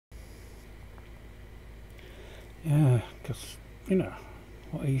Yeah, because, you know,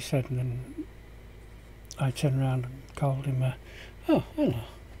 what he said, and then I turned around and called him, oh, hello,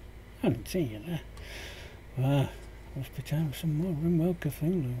 I hadn't seen you there. Well, must be time for some more Rimworld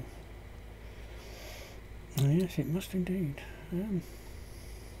Cthulhu. Oh, yes, it must indeed.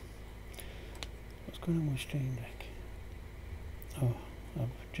 What's going on with Stream Deck? Oh, I've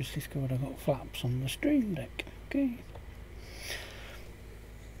just discovered I've got flaps on the Stream Deck. Okay.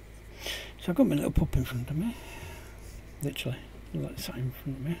 So I've got my little pup in front of me. Literally, like sat in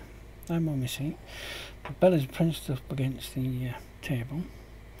front of me. I'm on my seat. Bella's pranced up against the table.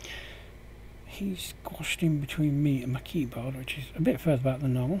 He's squashed in between me and my keyboard, which is a bit further back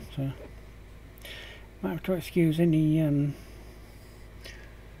than normal, so might have to excuse any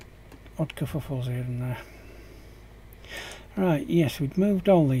odd kerfuffles here and there. Right, yes, we've moved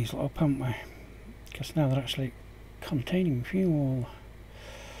all these up, haven't we? Because now they're actually containing fuel.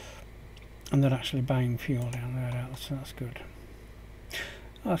 And they're actually buying fuel down there, so that's good.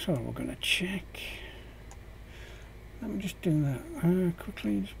 That's what we're going to check. Let me just do that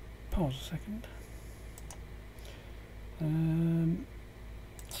quickly. Just pause a second.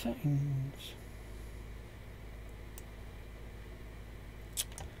 Settings.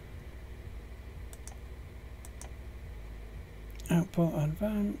 Output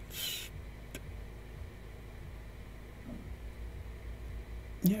advanced.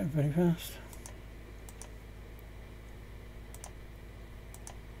 Yeah, very fast.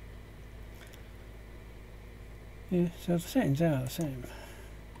 Yeah, so the settings are the same.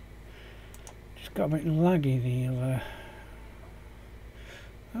 Just got a bit laggy the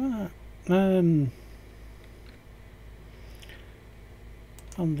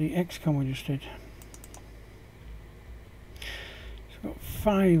on the XCOM we just did. It's got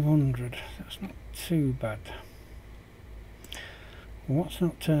 500. That's not too bad. What's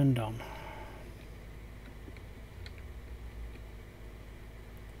not turned on?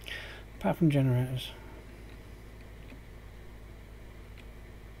 Apart from generators.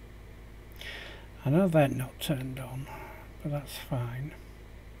 I know they're not turned on, but that's fine.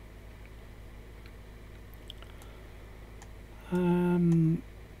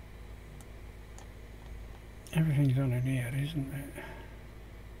 Everything's on in here, isn't it?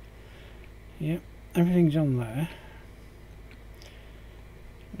 Yep, everything's on there.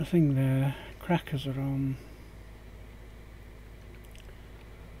 Nothing there. Crackers are on.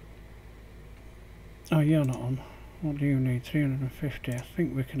 Oh, you're not on. What do you need? 350. I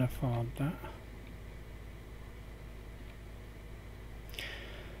think we can afford that.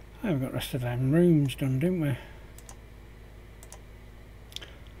 Oh, we've got the rest of them rooms done, didn't we?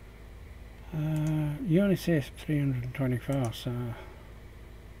 You only say 324, so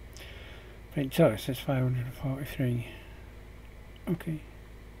but it tells us it's 543. Okay.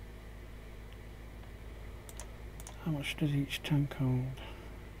 How much does each tank hold?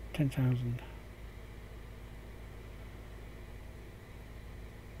 10,000.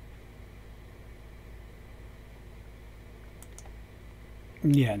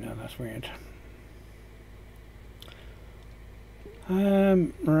 Yeah, no, that's weird.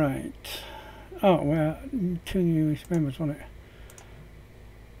 Right. Oh, well, 2 new members, wasn't it?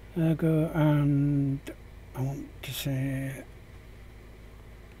 Ergo, and I want to say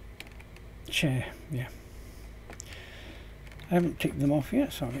share, yeah. I haven't ticked them off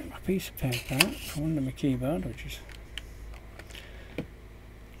yet, so I'll get my piece of paper out from under my keyboard, which is a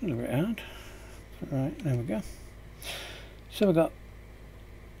little bit hard. Right, there we go. So we've got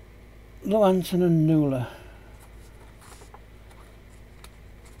Loanton and Nula.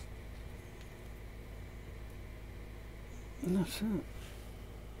 And that's it.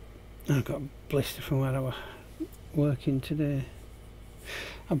 I've got a blister from where I was working today.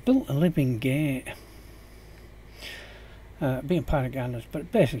 I built a living gate. Being pirate gardens,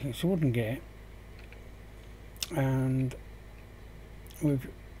 but basically it's a wooden gate. And we've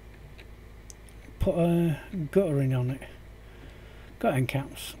put a guttering on it. Got end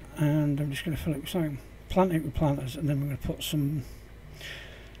caps. And I'm just going to fill it with something. Plant it with planters, and then we're going to put some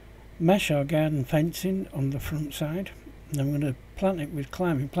mesh or garden fencing on the front side. And then we're going to plant it with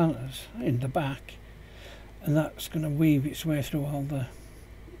climbing planters in the back, and that's going to weave its way through all the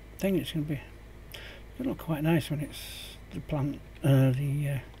thing. It's going to look quite nice when it's the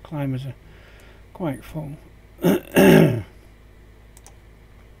climbers are quite full.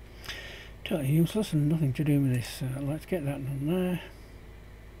 Totally useless and nothing to do with this. Let's get that done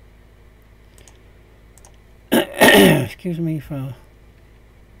there. Excuse me for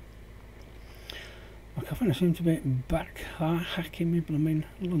my coughing. I seem to be back hacking my blooming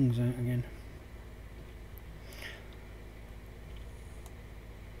lungs out again.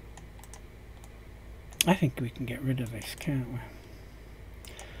 I think we can get rid of this, can't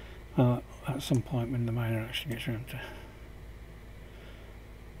we? At some point when the miner actually gets around to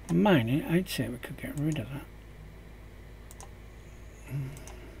mining, I'd say we could get rid of that.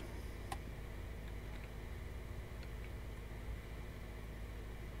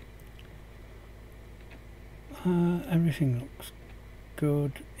 Everything looks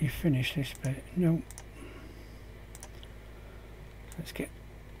good. You finish this bit. No. Let's get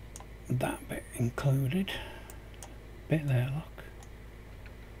that bit included. Bit there, look.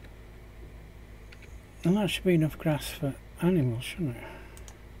 And that should be enough grass for animals, shouldn't it?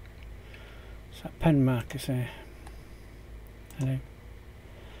 It's that pen marker say. Hello.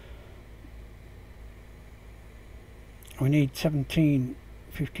 We need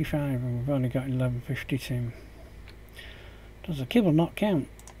 1755 and we've only got 1152. Does the kibble not count?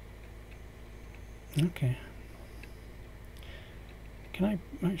 Okay. Can I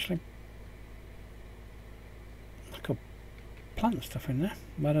actually plant stuff in there?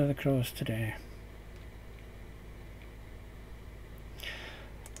 What are the crows today?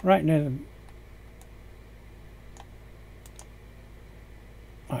 Right near the...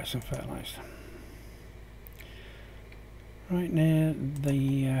 Oh, it's unfertilised. Right near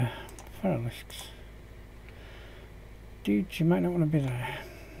the feralisks. Dude, you might not want to be there.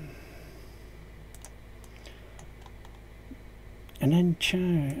 And then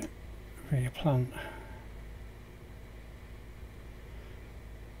try replant.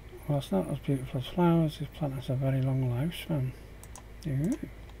 Well, it's not as beautiful as flowers. This plant has a very long lifespan. Ooh.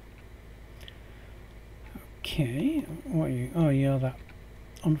 Okay, what are you? Oh, you're that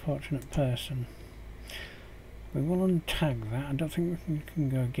unfortunate person. We will untag that. I don't think we can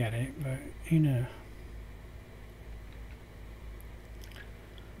go get it, but you know,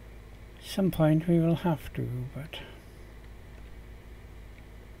 at some point we will have to. But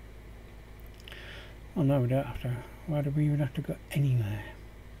oh no, we don't have to. Why do we even have to go anywhere?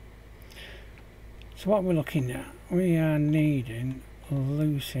 So what we're looking at, we are needing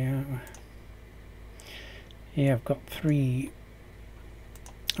Lucy, aren't we? Here I've got 3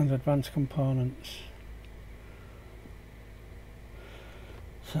 of the advanced components.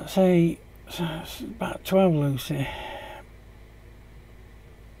 So say it's about 12 Lucy.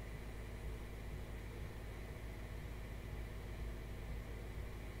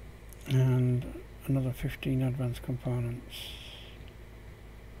 And another 15 advanced components.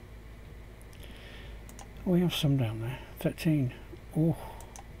 We have some down there. 13. Oh,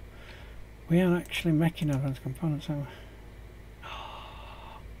 we are actually making advanced components, aren't we?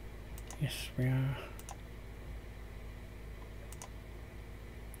 Oh, yes, we are.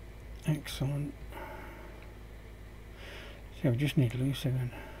 Excellent. So we just need Lucy then.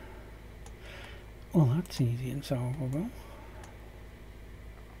 Well, that's easy and solvable.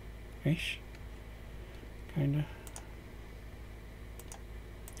 Ish. Kinda.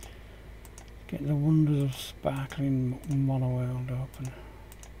 Get the wonders of sparkling Monoworld open.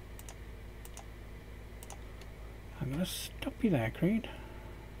 I'm going to stop you there, Creed.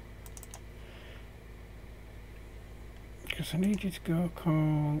 Because I need you to go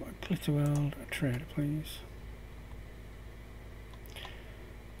call Cthulhu a trader, please.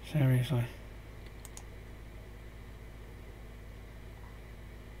 Seriously.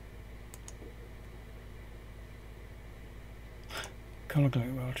 Call a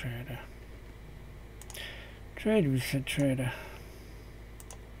Cthulhu trader. Trader, we said trader.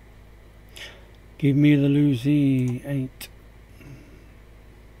 Give me the Lucy 8.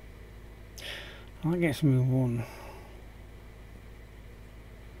 I guess move 1.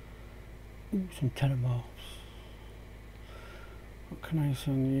 Ooh, some telemorphs. What can I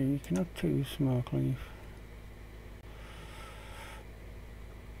send you? You can have 2 smoke leaf.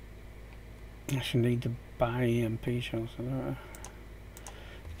 I should need to buy EMP shells. So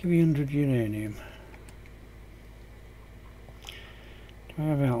give me 100 uranium. Do I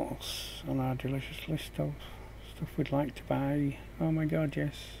have else on our delicious list of stuff we'd like to buy? Oh my god,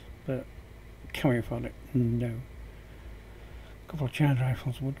 yes. But can we afford it? No. A couple of charge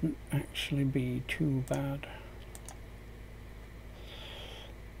rifles wouldn't actually be too bad.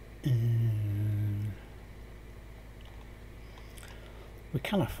 We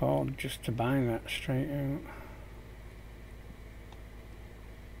can afford just to buy that straight out.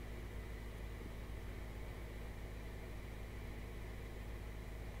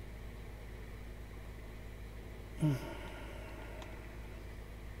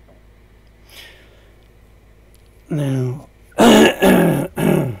 Now,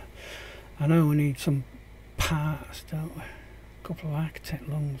 I know we need some parts, don't we? A couple of architect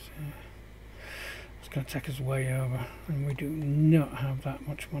lungs. It's going to take us way over, and we do not have that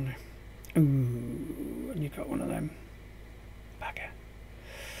much money. Ooh, and you got one of them. Bagger.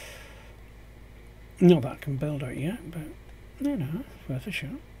 Not that I can build out yet, but no, it's worth a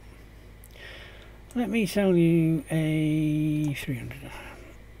shot. Let me sell you a 300.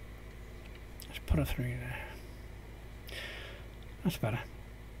 Let's put a 3 there. That's better.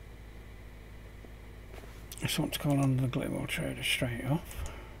 I just want to call on the Glitter Trader straight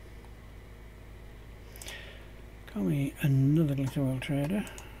off. Call me another Glitter World Trader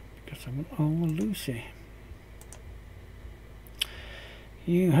because I want all Lucy.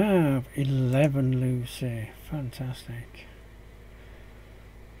 You have 11 Lucy. Fantastic.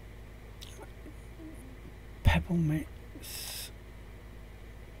 Pebble Mix.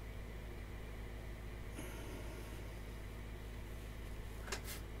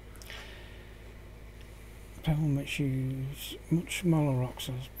 Pebble Mix use much smaller rocks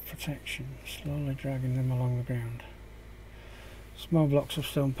as protection, slowly dragging them along the ground. Small blocks of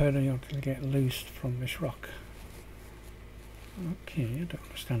stone periodically get loosed from this rock. Okay, I don't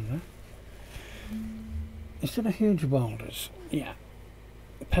understand that. Instead of huge boulders, yeah,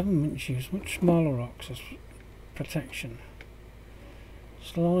 peppermints use much smaller rocks as protection,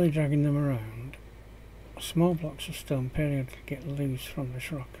 slowly dragging them around. Small blocks of stone periodically get loose from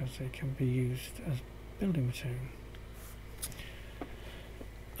this rock as they can be used as building material.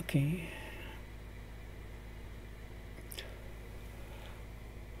 Okay.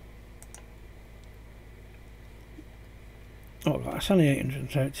 Oh, that's only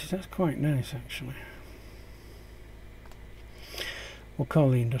 830. That's quite nice, actually. We'll call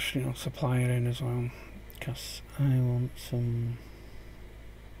the industrial supplier in as well, because I want some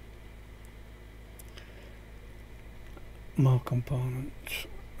more components.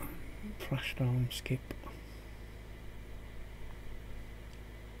 Flash storm, skip.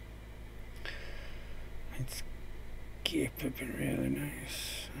 And skip would be really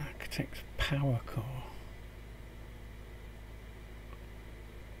nice. Architect's power core.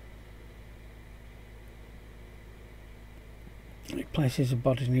 It places a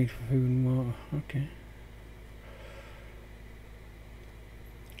body's need for food and water. Okay.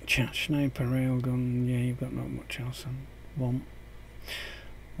 Chat sniper railgun. Yeah, you've got not much else I want.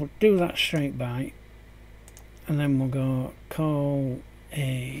 We'll do that straight by, and then we'll go call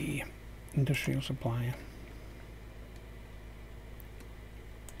a industrial supplier.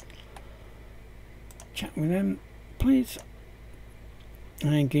 Chat with them, please.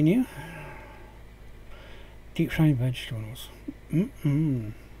 Thanking you. Deep fried vegetables.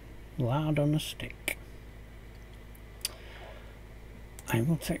 Lard on a stick. I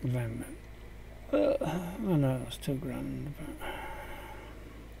will take them. I know that's £2,000, but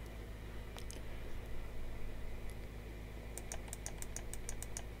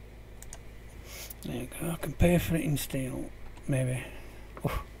there you go. I can pay for it in steel, maybe.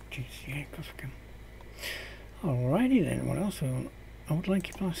 Oh, jeez, yeah, of course I can. Alrighty then. What else do we want? I would like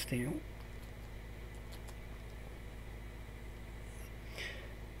your plasteel.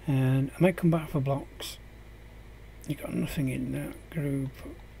 And I might come back for blocks. You got nothing in that group.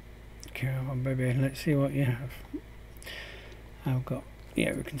 Come on, baby, let's see what you have. I've got,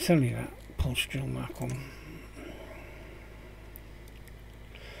 yeah, we can sell you that pulse drill mark one.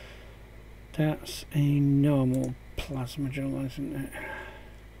 That's a normal plasma drill, isn't it?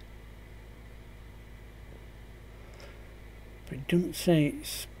 But it doesn't say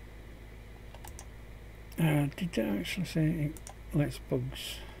it's. Did it actually say it lets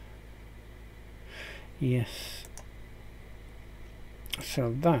bugs? Yes.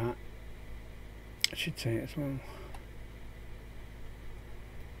 So that I should say it as well.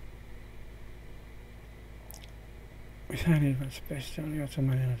 With highly advanced space, only auto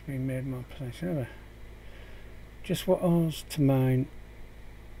mining has been made more precise ever. Just what owes to mine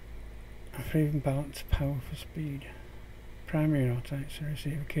a free and balanced power for speed. Primary ore types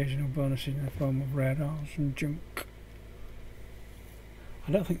receive occasional bonuses in the form of rare ores and junk.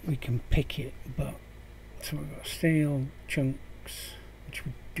 I don't think we can pick it, but so we've got steel, chunks, which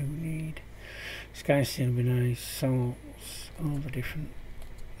we do need. Sky steel would be nice, salts, all the different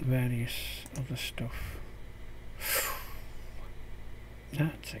various other stuff.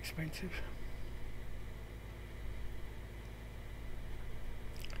 That's expensive.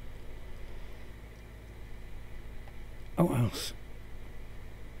 Oh, what else?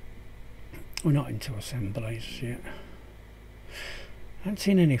 We're not into assemblies yet. I haven't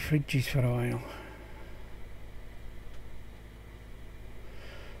seen any fridges for a while.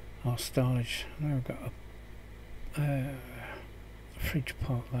 Or storage. Now we've got a fridge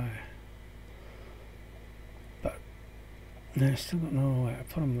pot there. But no, still got nowhere to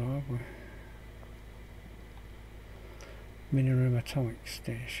put them though, have we? Mini room atomic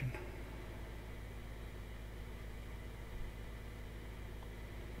station.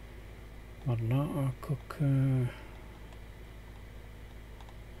 Or not, I'll cook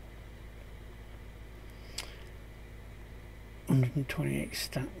 128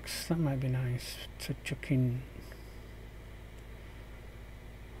 stacks. That might be nice to chuck in.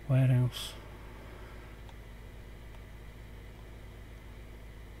 Where else?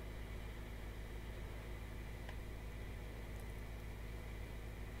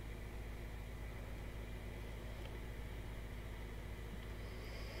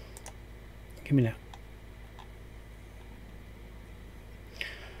 Give me that.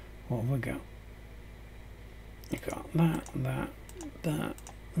 What have we got? You got that.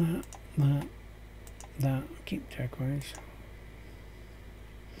 Keep turquoise.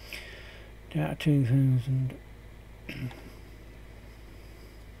 Out of 2,000.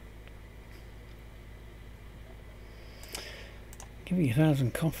 Give you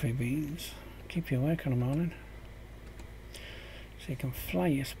 1,000 coffee beans. Keep you awake in the morning. So you can fly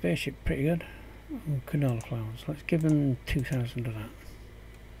your spaceship pretty good. Oh, canola flowers. Let's give them 2,000 of that.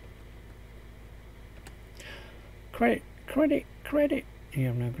 Credit. You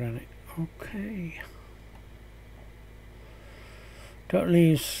have no granite. Okay. Don't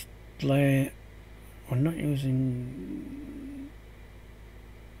use layer. We're not using.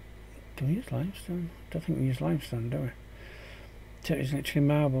 Do we use limestone? I don't think we use limestone, do we? So it's literally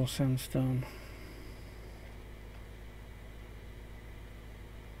marble, sandstone.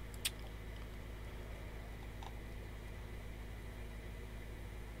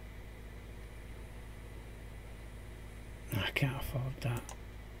 I can't afford that.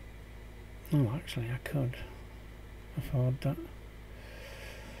 Oh, actually, I could afford that.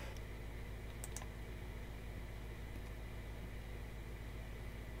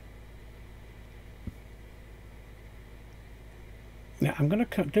 Yeah, I'm going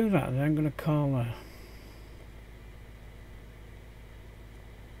to do that. Then I'm going to call a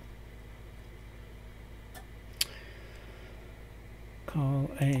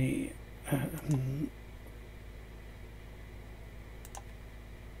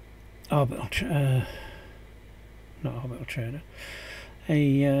not orbital trader,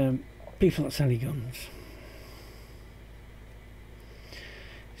 a people that sell you guns.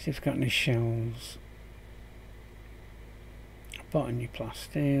 See if we've got any shells. Bought a new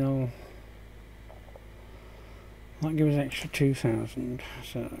plasteel. That gives us extra 2,000.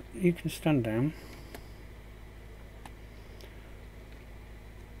 So you can stand down.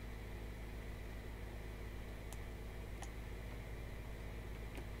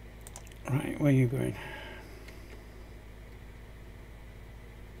 Right, where are you going?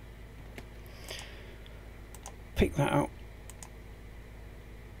 Pick that up.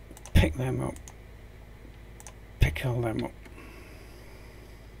 Pick them up. Pick all them up.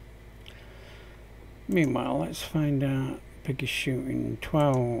 Meanwhile, let's find out biggest shooting.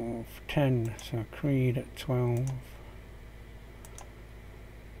 12, 10, so Creed at 12.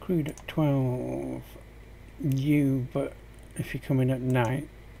 Creed at 12. You, but if you come in at night,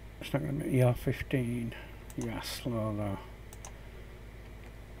 it's not going to be. You're 15. You're slow though.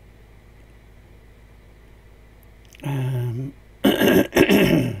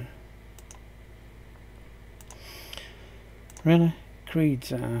 Really?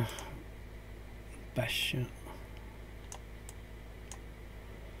 Creed's best shot.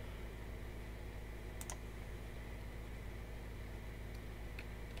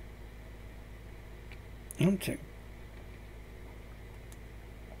 I'll take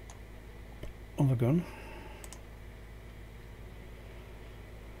other gun.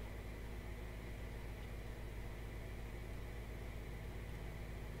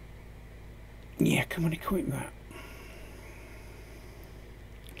 Yeah, come on, equip that.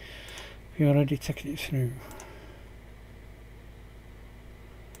 You already taken it through.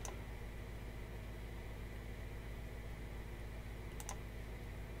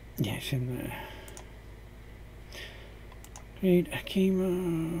 Yeah, it's in there. Need a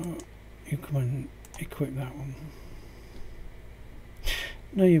chemo. You come and equip that one.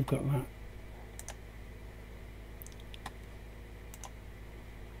 No, you've got that.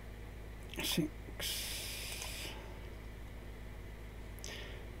 Six.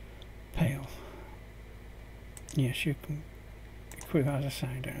 Pale. Yes, you can equip that as a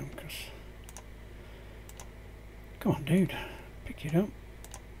side down, because. Come on, dude. Pick it up.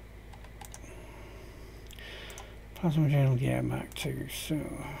 Plasma Journal, yeah, Mark 2. So,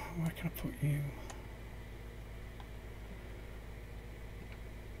 where can I put you?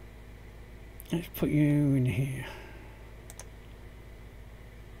 Let's put you in here.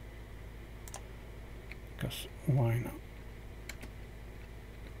 Because why not?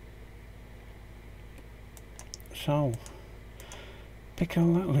 So, pick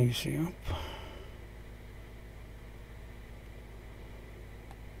all that Lucy up.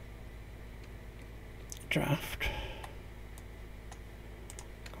 Draft.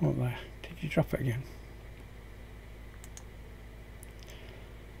 Come up there. Did you drop it again?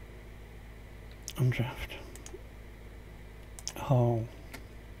 Undraft. Oh.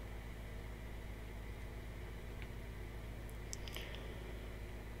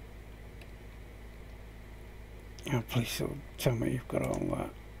 Oh, please tell me you've got all that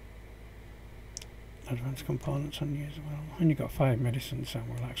advanced components on you as well. And you've got 5 medicines, so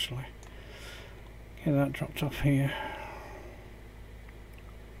we'll actually get that dropped off here.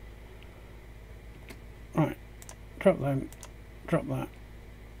 Right, drop them, drop that.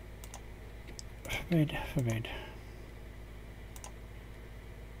 Forbid, forbid.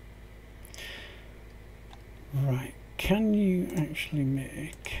 Right, can you actually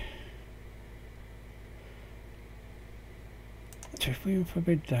make... So if we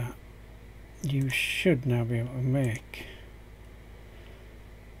forbid that, you should now be able to make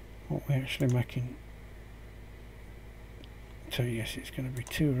what we're actually making. So yes, it's going to be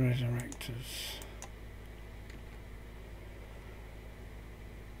 2 resurrectors.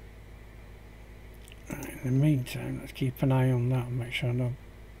 Right, in the meantime, let's keep an eye on that and make sure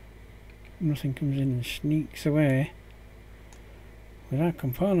nothing comes in and sneaks away with our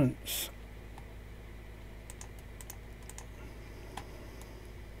components.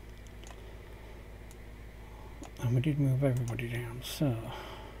 And we did move everybody down, so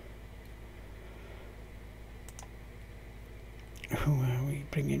who are we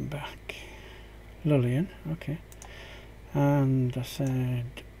bringing back? Lillian, okay. And I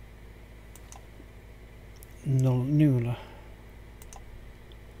said Nula.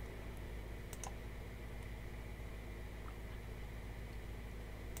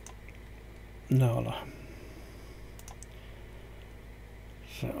 Nola.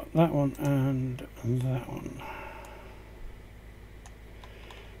 So that one and that one.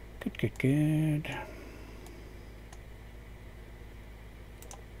 Good, good, good.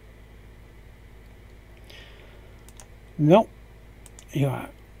 Nope. You are.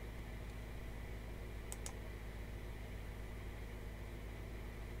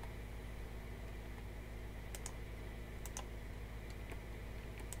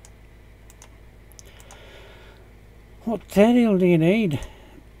 What material do you need?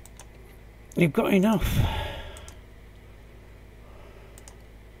 You've got enough.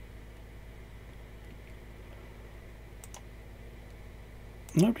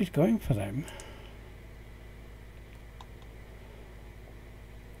 Nobody's going for them.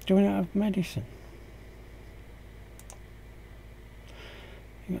 Do we not have medicine?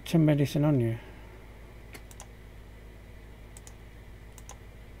 You got 10 medicine on you.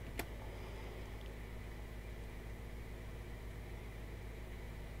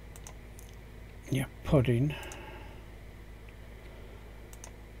 Yeah, pudding.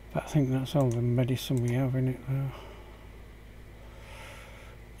 But I think that's all the medicine we have in it though.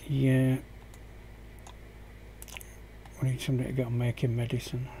 Yeah. We need somebody to go making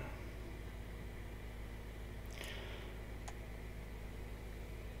medicine.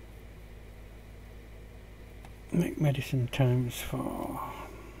 Make medicine times 4.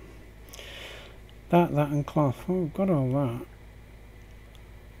 That and cloth. Oh, we've got all that.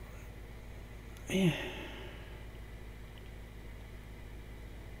 Yeah.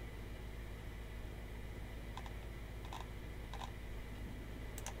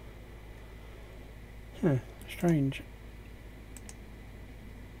 Huh, strange.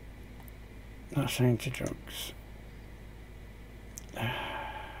 That's into drugs.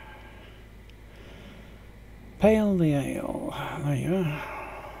 Pale the ale. There you are.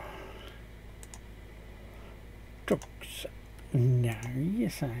 Drugs. No, you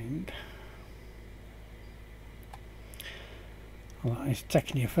signed. Well, it's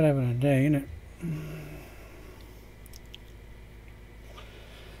taking you forever and a day, isn't it?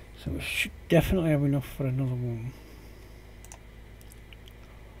 So we should definitely have enough for another one.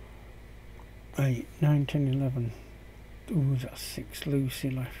 8, 9, 10, 11. Ooh, that's 6 Lucy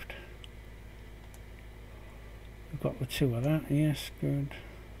left. We've got the 2 of that, yes, good.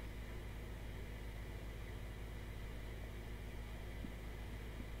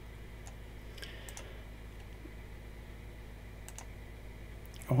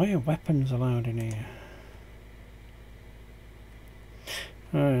 Why are weapons allowed in here?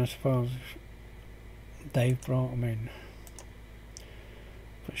 I suppose Dave brought them in.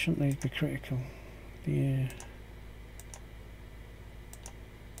 But shouldn't these be critical? Yeah.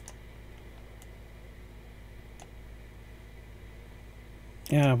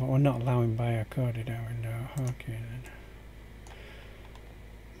 Yeah, but we're not allowing biocoded, are we? No. Okay then.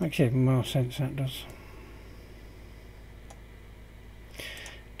 Makes even more sense, that does.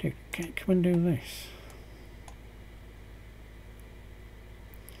 Dude, can't come and do this.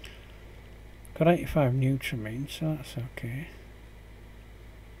 Got 85 Nutramine, so that's okay.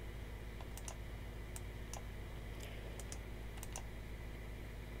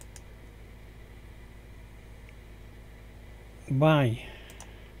 Why?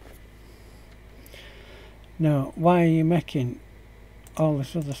 No, why are you making all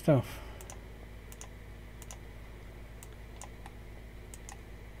this other stuff?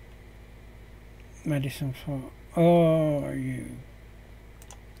 Medicine for... Oh, you...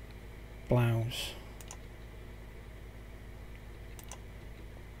 blouse.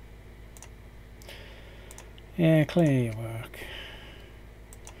 Yeah, clear your work.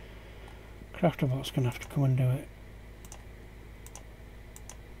 Crafterbot's gonna have to come and do it.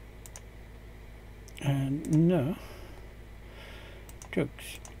 And no.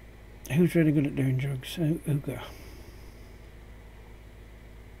 Drugs. Who's really good at doing drugs? Uga.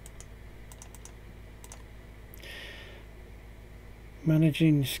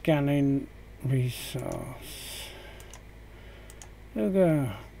 Managing scanning resource.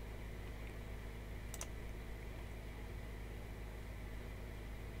 Uga.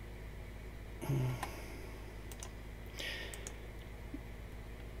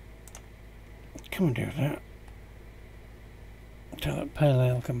 Come and do that. Tell that pale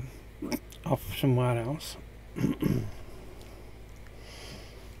ale come off somewhere else.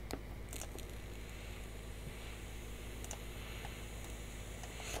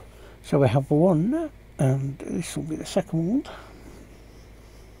 So we have one, and this will be the second one.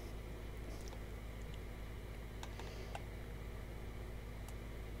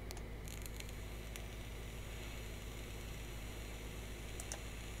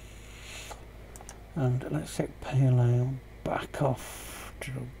 And let's take pale ale back off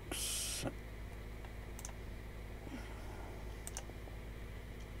drugs.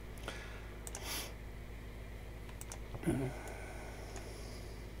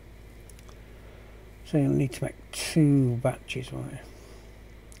 So you'll need to make 2 batches, won't you?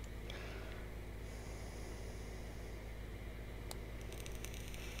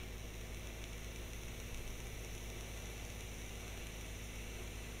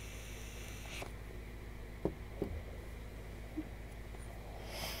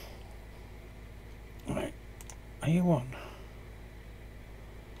 Right, are you on?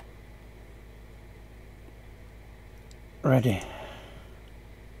 Ready.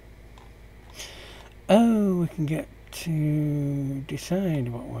 Oh, we can get to decide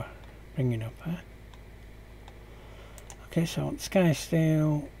what we're bringing up, huh? Okay, so I want sky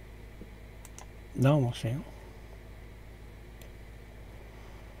steel, normal steel,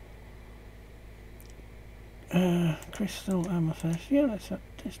 crystal, amethyst. Yeah,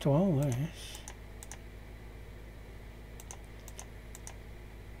 let's do all this.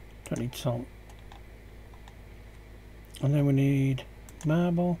 Don't need salt. And then we need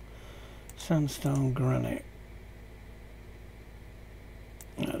marble, sandstone, granite.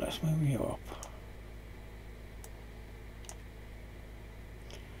 Now let's move you up.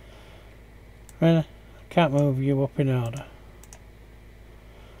 Really? Can't move you up in order.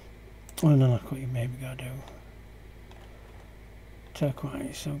 Oh no, look what you maybe gotta do.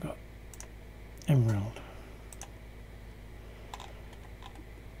 Turquoise, so I've got emerald.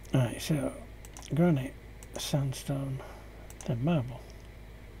 Alright, so granite, sandstone, then marble.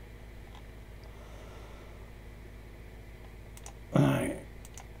 Right.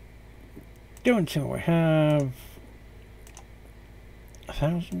 Do until we have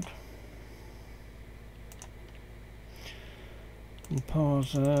 1,000. And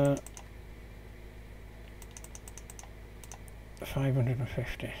pause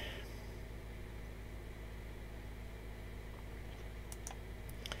 550.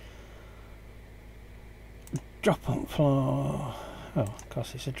 Drop on floor. Oh, of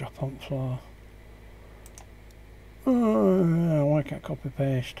course it's a drop on floor. Oh, why can't copy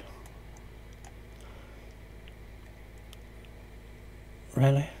paste?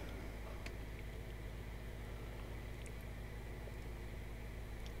 Really?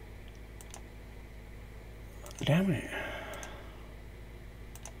 Damn it.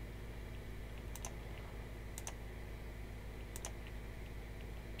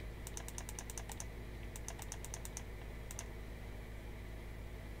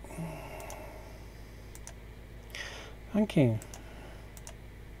 Thank you.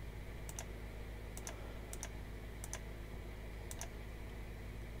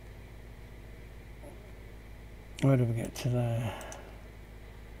 Where do we get to there?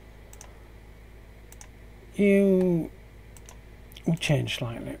 will change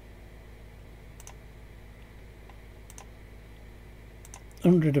slightly.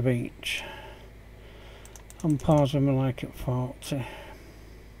 100 of each. On pause when we like at 40.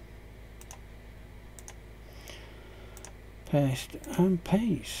 Paste and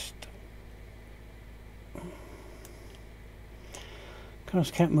paste. Of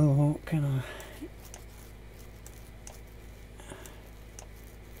course, can't move up, can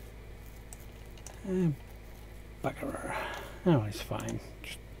I? Bugger. Oh, it's fine.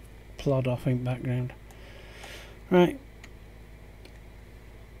 Just plod off in background. Right.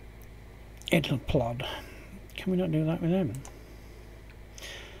 It'll plod. Can we not do that with them?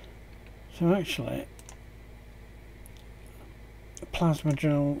 So actually, plasma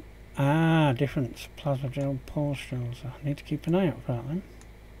drill. Ah, difference. Plasma drill, pulse drills. I need to keep an eye out for that then.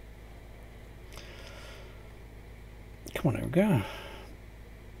 Come on, here we go.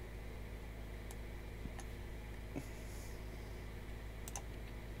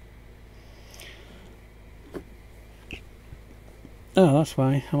 Oh, that's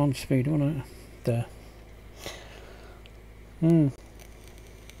why I'm on speed, wasn't it? There.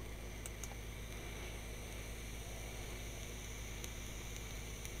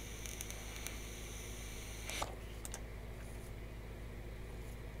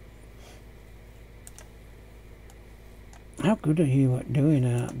 How good are you at doing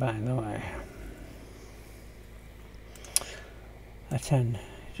that, by the way? A 10.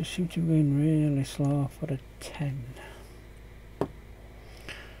 It just seems to be going really slow for a 10.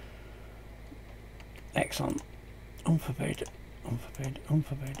 Excellent. Unforbid. Unforbid.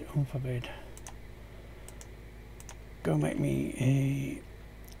 Unforbid. Unforbid. Go make me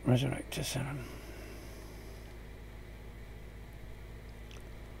a resurrector serum.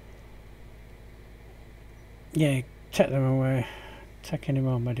 Yeah, take them away. Take any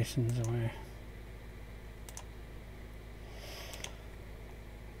more medicines away.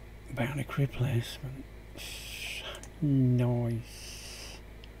 Bionic replacement. Nice.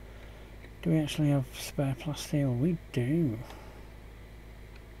 Do we actually have spare plasteel? We do.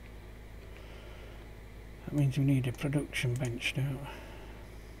 That means we need a production bench, don't we?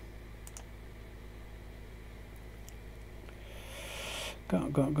 Got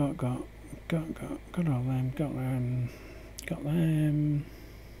all them, got them.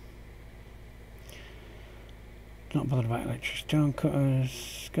 Not bothered about electric stone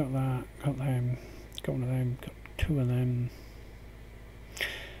cutters, got that, got them, got one of them, got two of them.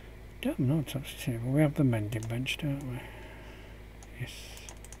 Don't know touch the table. We have the mending bench, don't we? Yes.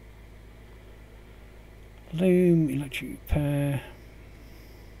 Loom, electric repair.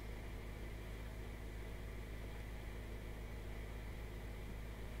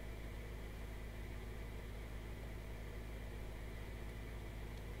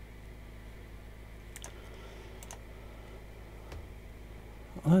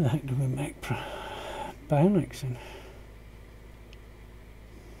 Why the heck do we make bionics in?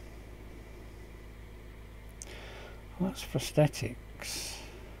 Well, that's prosthetics.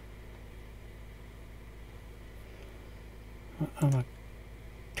 I'm a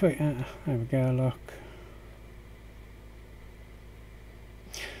tweet. There we go. Look.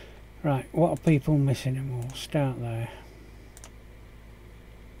 Right. What are people missing? And we'll start there.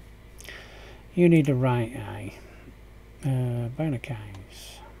 You need a right eye. Bionic eyes.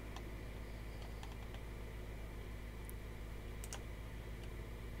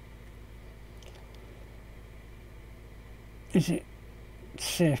 Is it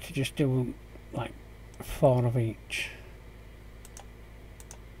safe to just do like 4 of each?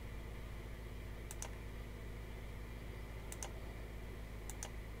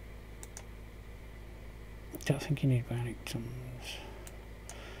 Don't think you need bionic tons.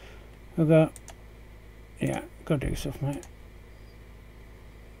 We'll go. Yeah, go do stuff, mate.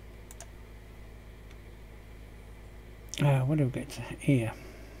 What do we get to here?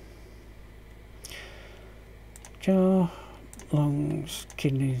 Jaw, lungs,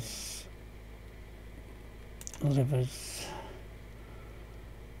 kidneys, livers,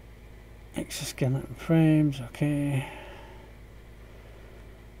 exoskeleton frames, okay.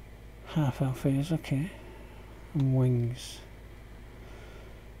 Half elf ears, okay. And wings.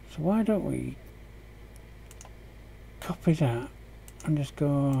 So why don't we copy that and just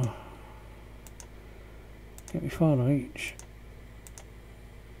go get me 4 of each.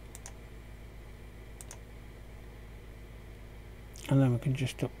 And then we can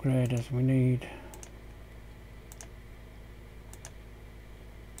just upgrade as we need.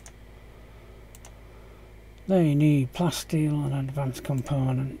 They need plasteel and advanced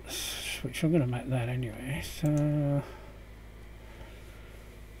components, which we're going to make that anyway. So,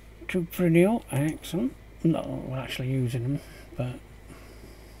 Truprennial, excellent. not actually using them, but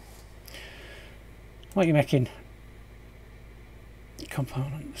what are you making?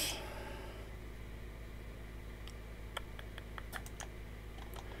 Components.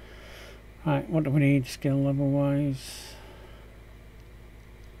 Right, what do we need skill level wise?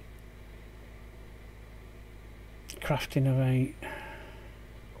 Crafting of 8.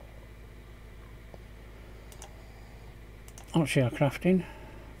 What's your crafting?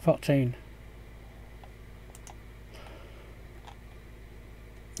 14.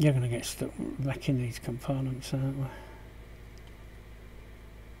 You're going to get stuck making these components, aren't we?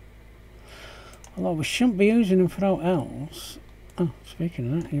 Although we shouldn't be using them for aught else. Oh,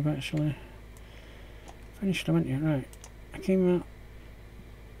 speaking of that, you've actually finished them, haven't you? Right. I came out.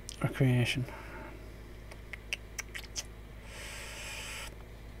 Recreation.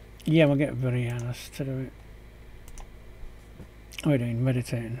 Yeah, we'll get very honest to do it. Oh, we're doing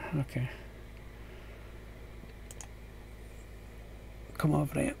meditating. Okay. Come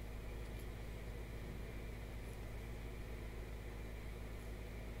over here.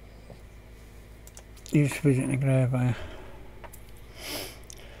 You're just visiting a grave, are you?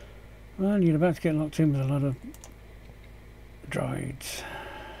 Well, you're about to get locked in with a lot of droids.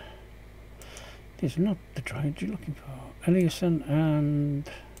 These are not the droids you're looking for. Eliason and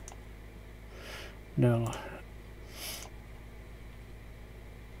Nola.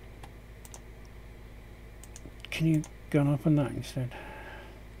 Can you go and open that instead?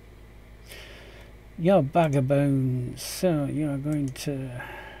 Your bag of bones. So you're going to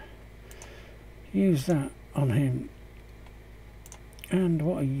use that on him. And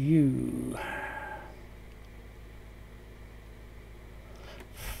what are you?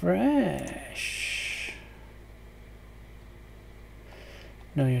 Fresh.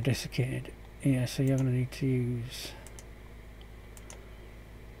 No, you're desiccated. Yeah, so you're going to need to use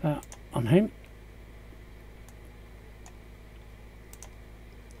that on him.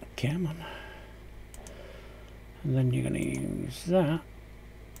 Come on. And then you're going to use that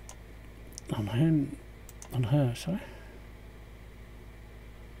on him, on her, sorry.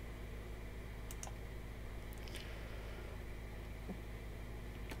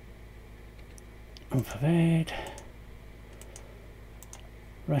 Unpervade.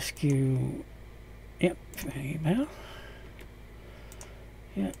 Rescue. Yep, female.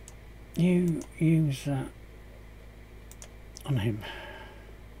 Yep, you use that on him.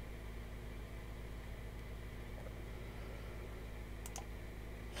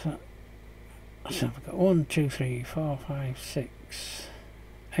 So I've got 1, 2, 3, 4, 5, 6,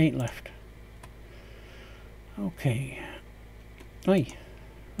 8 left. Okay. Oi,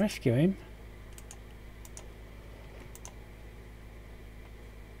 rescue him.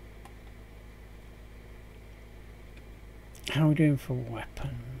 How are we doing for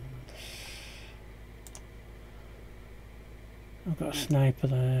weapons? I've got a sniper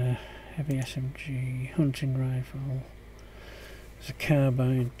there, heavy SMG, hunting rifle. There's a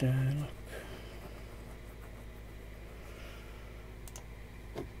carbide there, look.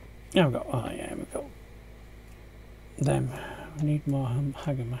 Now we've got, oh yeah, we've got them. We need more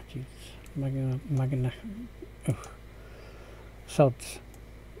hagamakis. Sods.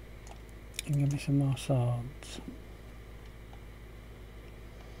 And give me some more swords.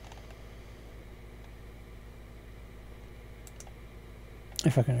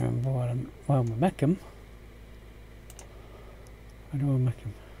 If I can remember where we make them. Where do I make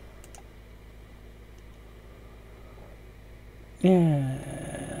them? Yeah,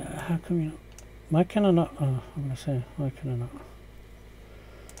 how come you not? Why can I not? Oh, I'm going to say, why can I not?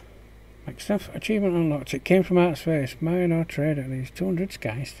 Make stuff, achievement unlocked. It came from outer space. Mine or trade at least 200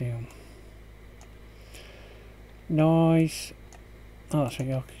 sky steel. Noise. Oh, that's what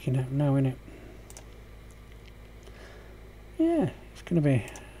you're kicking out now, isn't it? Yeah, it's going to be a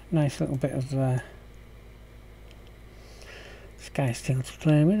nice little bit of sky steel to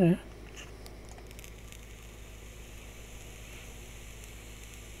claim, isn't it?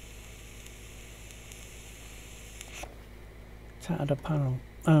 Tattered apparel.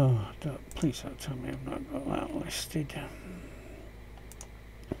 Oh, please don't tell me I've not got that listed.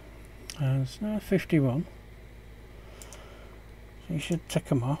 It's now 51. So you should take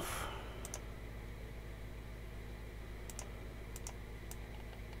them off.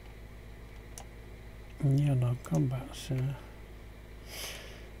 And you're not combat, sir.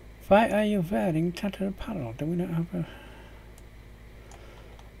 Why are you wearing tattered apparel? Do we not have a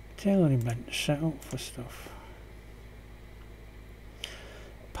tailoring bench set up for stuff?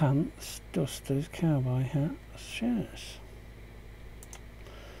 Pants, dusters, cowboy hats, shirts.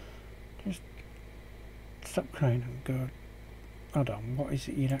 Just stop crying and go. Hold on, what is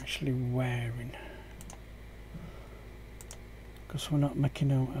it you're actually wearing? because we're not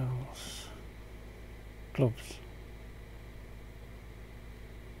making out else. Gloves.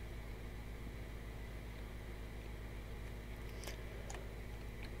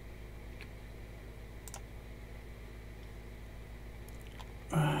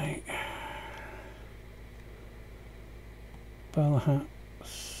 Right. Bowler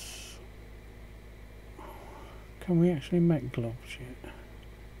hats. Can we actually make gloves yet?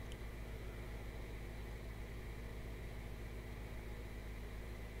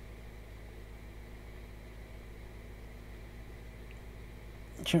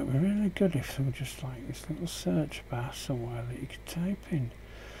 It would be really good if there were just like this little search bar somewhere that you could type in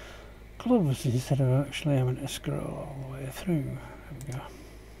gloves instead of actually having to scroll all the way through. There we go.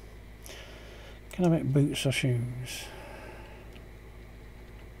 Can I make boots or shoes?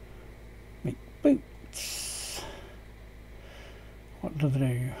 Make boots. What do they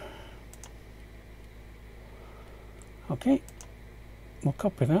do? Okay, we'll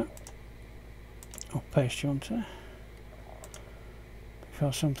copy that. I'll paste you onto there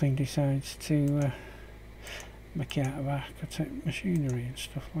before something decides to make it out of architect machinery and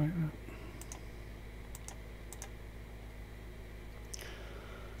stuff like that.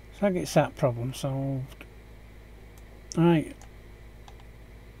 So that gets that problem solved. Right,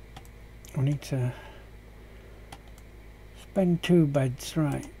 we need to spend 2 beds.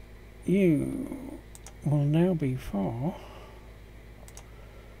 Right, you will now be 4,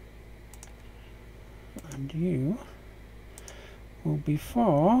 and you will be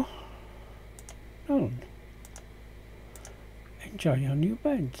 4. Done. Enjoy your new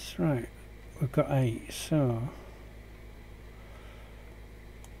beds. Right, we've got 8, so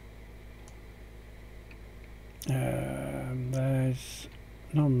there's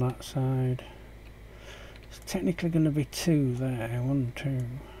none that side. It's technically going to be 2 there. 1, 2.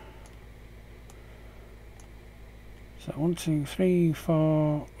 So 1, 2, 3,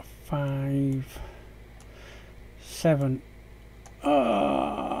 4, 5, 7.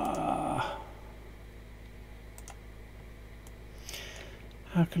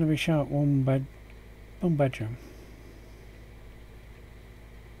 How can I be short? One bedroom.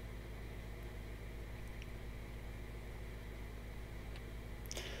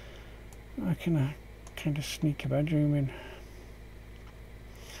 I can kind of sneak a bedroom in.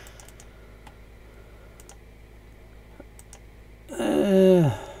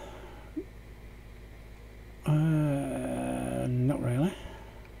 Not really.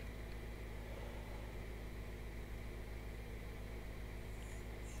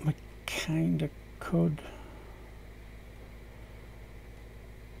 I kinda could,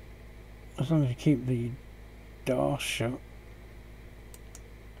 as long as you keep the door shut.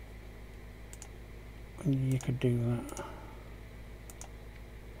 You could do that.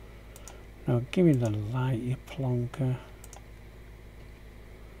 Now give me the light, you plonker.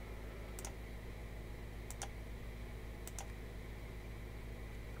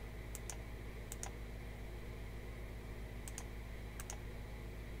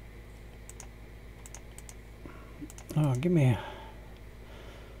 Oh, give me a...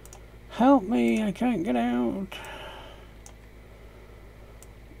 Help me, I can't get out.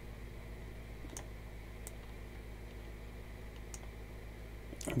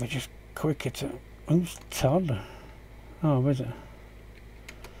 We're just quicker to... Who's Todd? Oh, where's it?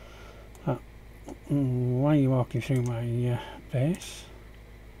 Oh, why are you walking through my base?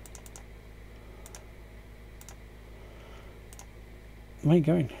 Where are you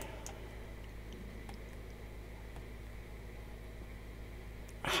going?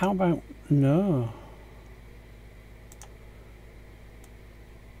 How about... No.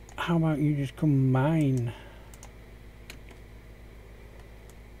 How about you just come mine?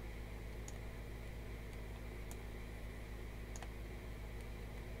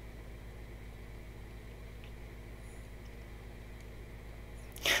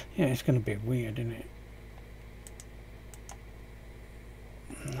 Yeah, it's going to be weird, isn't it?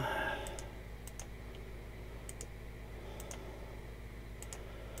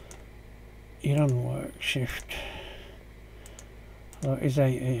 You're on work shift. Well, it's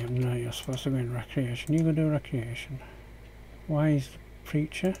 8 AM now, you're supposed to go in recreation. You go do recreation. Why is the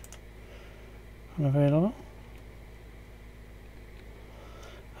preacher unavailable?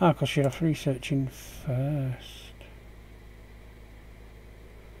 Ah, because you're off researching first.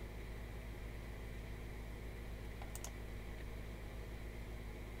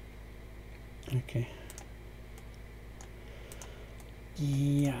 Okay.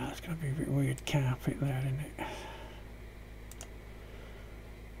 Yeah, it's going to be a bit weird carpet there, isn't it?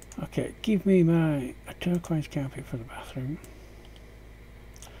 Okay, give me a turquoise carpet for the bathroom.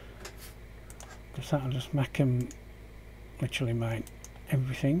 Because that'll just make them literally mine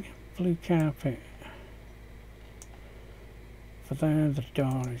everything. Blue carpet for there, the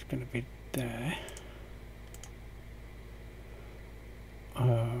door is going to be there.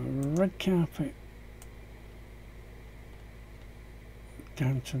 Red carpet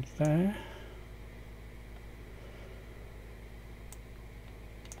down to there.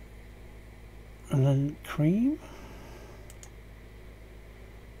 And then cream.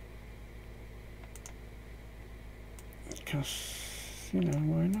 Because, you know,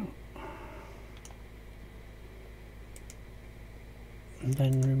 why not? And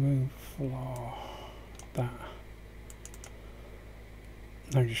then remove floor. That.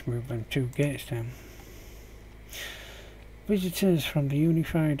 Now just move them 2 gates down. Visitors from the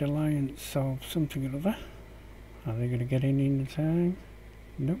Unified Alliance of something or other. Are they going to get in the time?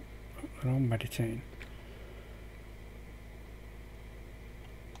 Nope. They're all meditating.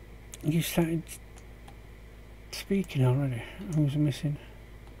 You started speaking already. Who's missing?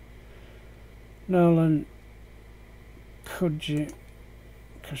 Nolan, could you...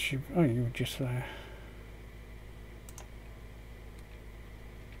 Because you... Oh, you were just there.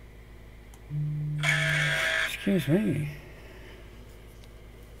 Excuse me.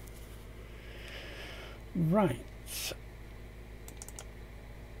 Right.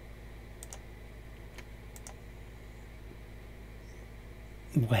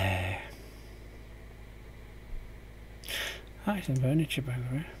 Where? That's some furniture, by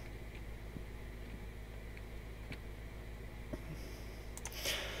the way.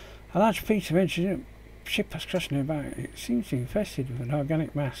 A large piece of ancient ship has crashed nearby. It seems to be infested with an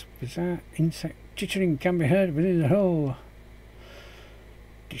organic mass. Bizarre insect chittering can be heard within the hull.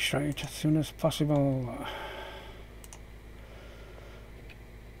 Destroy it as soon as possible.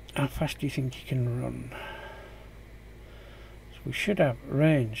 How fast do you think you can run? So we should have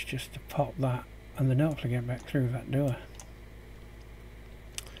range just to pop that and then hopefully get back through that door.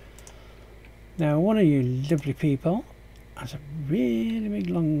 Now one of you lovely people has a really big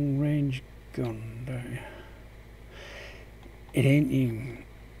long range gun, don't you? It ain't you.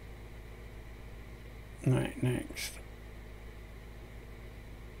 Right, next.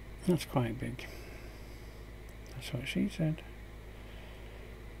 That's quite big. That's what she said.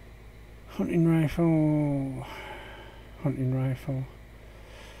 Hunting rifle. Hunting rifle.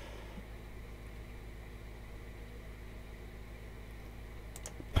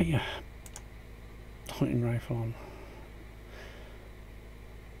 Put your hunting rifle on.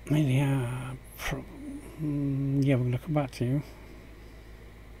 Maybe, yeah, we'll come back to you.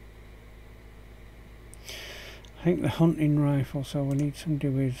 I think the hunting rifle, so we need somebody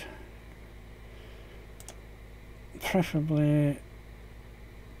with preferably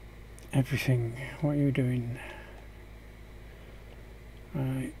everything. What are you doing?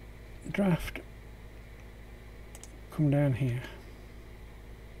 Right, draft. Come down here.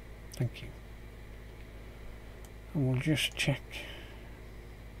 Thank you. And we'll just check.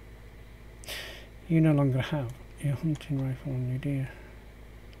 You no longer have your hunting rifle on you, do you?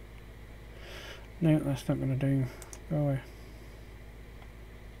 No, that's not going to do. Go away.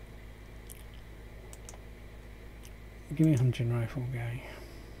 Give me a hunting rifle, guy.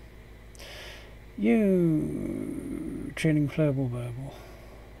 You training verbal.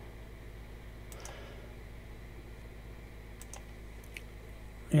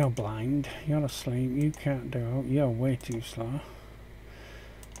 You're blind. You're asleep. You can't do it. You're way too slow.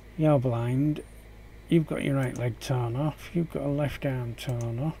 You're blind. You've got your right leg torn off. You've got a left arm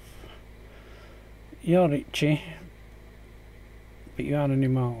torn off. You're itchy, but you are an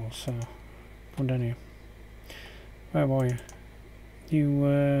immortal, so come down here. Where were you? You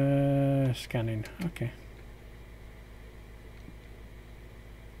were scanning. Okay.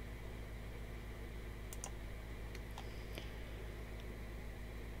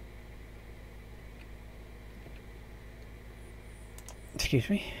 Excuse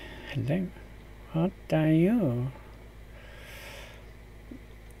me. Hello. What are you?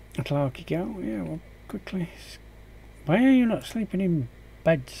 Clark you go. Yeah, well, quickly. Why are you not sleeping in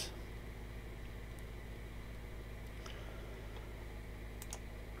beds?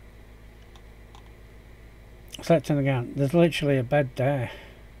 Slept in the gown. There's literally a bed there.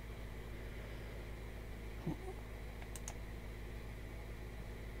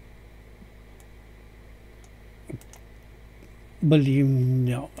 Will you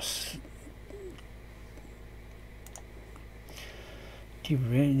not? Do you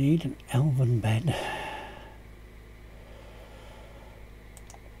really need an elven bed?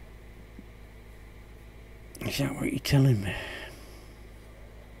 Is that what you're telling me?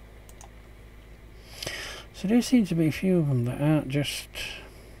 So there seems to be a few of them that aren't just,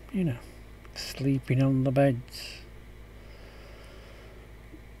 you know, sleeping on the beds.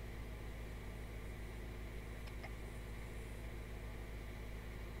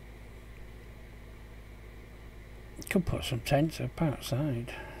 Could put some tents up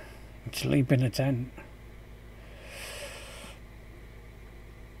outside and sleep in a tent.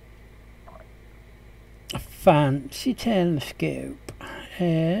 A fancy telescope.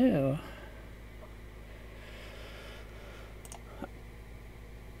 Oh.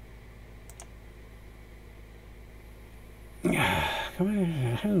 Who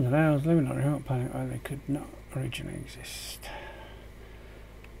the hell is living on a remote planet where they could not originally exist?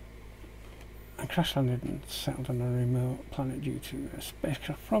 And crash landed and settled on a remote planet due to a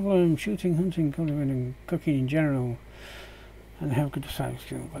spacecraft problem, shooting, hunting, cultivating and cooking in general, and they have good deciding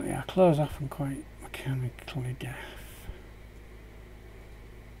skill, but they are closed off and quite mechanically deaf.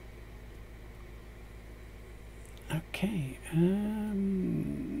 Okay,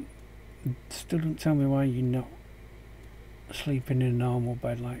 still don't tell me why you're not sleeping in a normal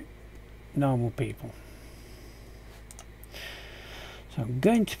bed like normal people. So I'm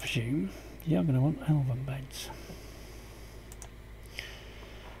going to presume you're going to want elven beds.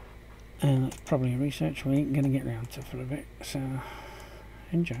 And that's probably a research we ain't going to get round to for a bit, so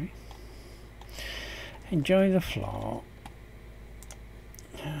enjoy. Enjoy the floor.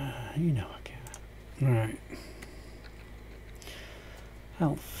 You know I can. Right.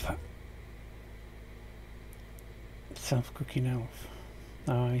 Elf. Self-cooking elf.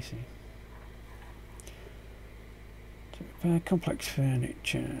 Oh, I see. Complex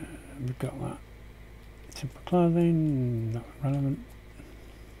furniture. We've got that. Simple clothing. Not relevant.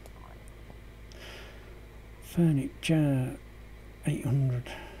 Furniture.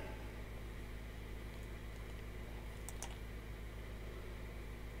 800.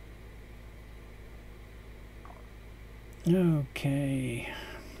 Okay.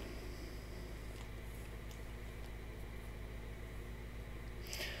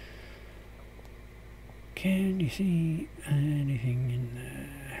 Can you see anything in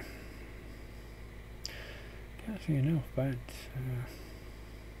there? Can't see enough beds.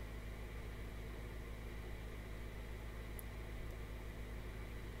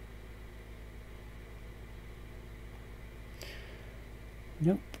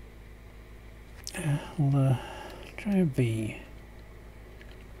 Nope. I'll try a B.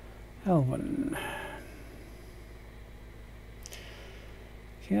 Elven.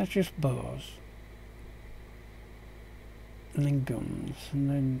 See, that's just bows. And then guns, and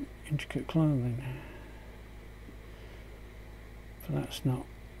then intricate clothing. But that's not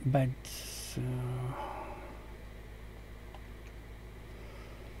beds, so...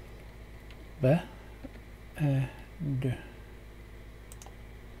 Bed.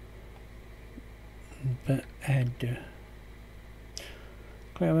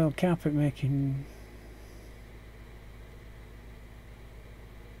 Clear wheel carpet making.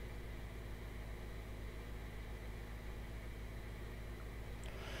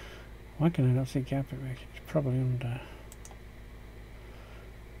 Why can I not see carpet making? It's probably under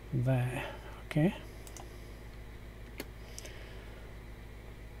there. Okay.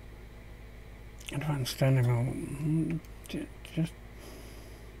 Advanced animal. Just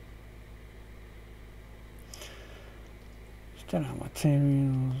general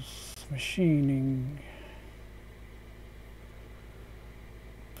materials, machining,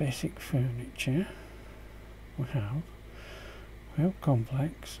 basic furniture. We have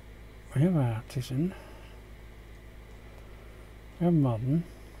complex. We have artisan, we have modern,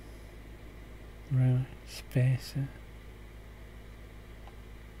 really, spacer,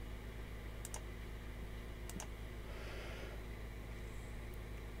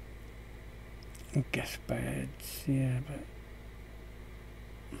 guest beds, yeah, but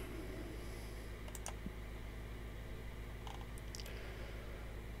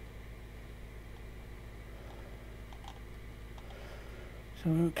so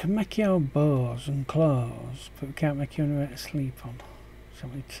we can make your bows and claws, but we can't make you anywhere to sleep on. That's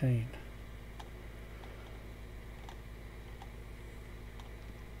what we'd seen.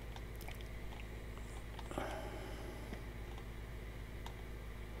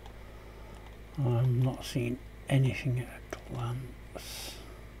 I'm not seeing anything at a glance.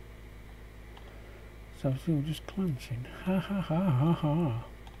 So I'm still just glancing. Ha ha ha ha ha.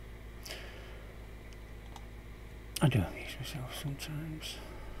 I do amuse myself sometimes.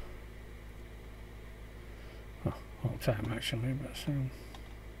 Well, all the time actually, but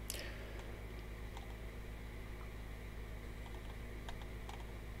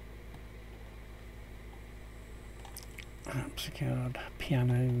harpsichord,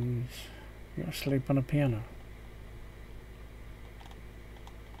 pianos. You ever sleep on a piano?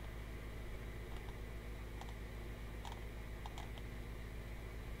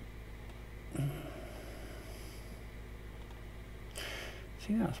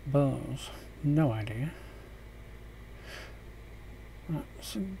 See, that's bows. No idea.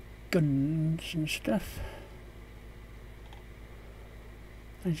 That's guns and stuff.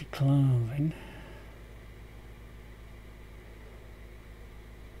 There's your clothing.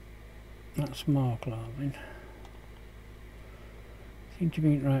 That's more clothing. Seem to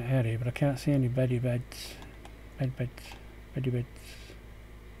be in the right area, but I can't see any beddy beds. Beddy beds.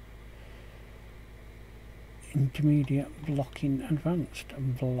 Intermediate blocking, advanced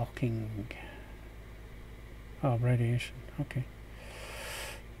blocking. Oh, radiation. Okay.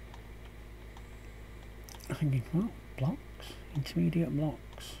 I'm thinking, what? Blocks? Intermediate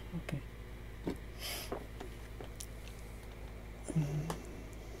blocks. Okay.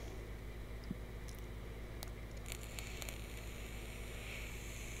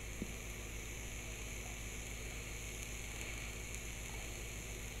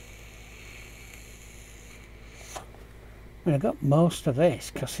 I mean, I got most of this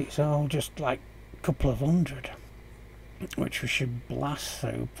because it's all just like a couple of hundred, which we should blast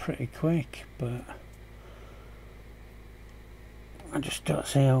through pretty quick, but I just don't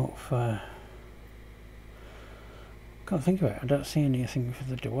see out for... Can't think of it, I don't see anything for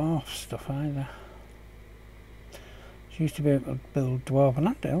the dwarf stuff either. She used to be able to build dwarven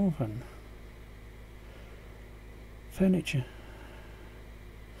and elven furniture.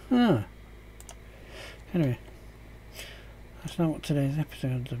 Ah. Anyway. That's not what today's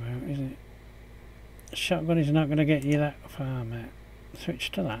episode's about, is it? Shotgun is not going to get you that far, mate.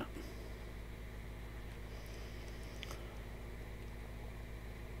 Switch to that.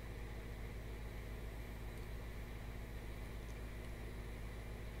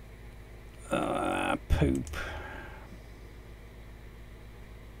 Poop.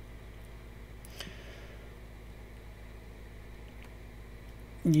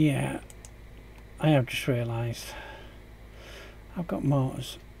 Yeah, I have just realised I've got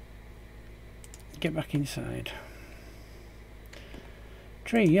mortars. Get back inside.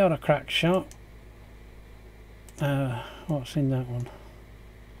 Tree, you're a crack shot. What's in that one?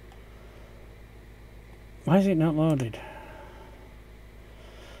 Why is it not loaded?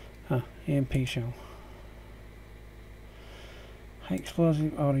 Ah, EMP shell. High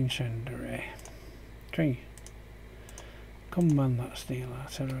explosive or incendiary. Tree. Come man that steel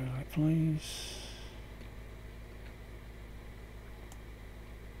artillery, please.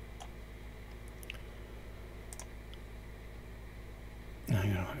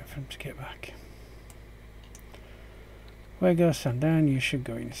 Hang on, wait for him to get back. Where goes Sandan? You should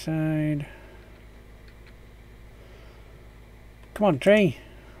go inside. Come on, tree.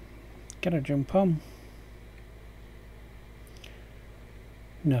 Get a jump on.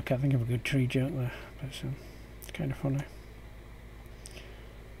 No, I can't think of a good tree joke there, but it's kind of funny.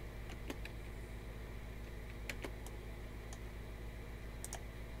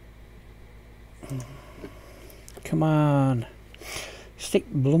 Come on. Stick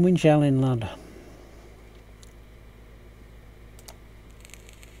blooming shell in, lad.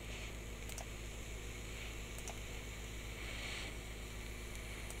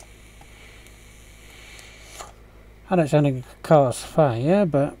 I know it's only cause fire,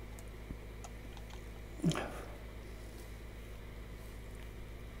 but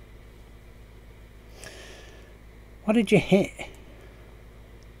what did you hit?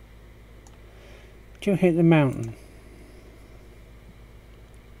 Did you hit the mountain?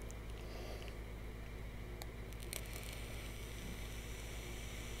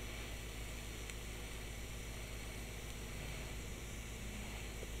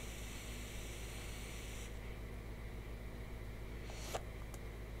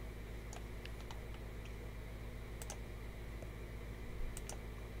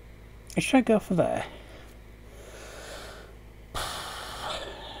 Should I go for there?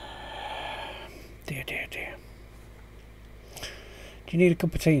 Dear, dear, dear. Do you need a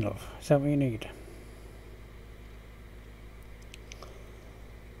cup of tea, love? Is that what you need?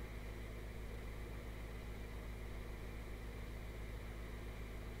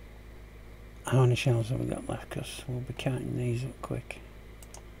 How many shells have we got left? Because we'll be counting these up quick.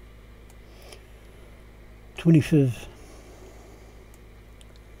 25.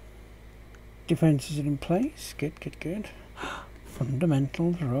 Defences are in place. Good, good, good.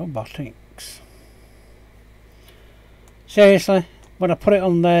 Fundamentals robotics. Seriously, when I put it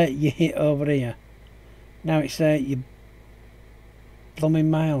on there, you hit over here. Now it's there, you're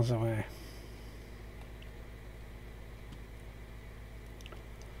blooming miles away.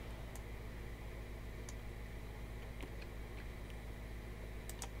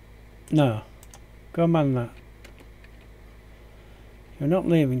 No, go man that. You're not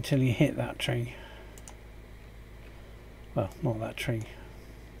leaving till you hit that tree. Well, not that tree.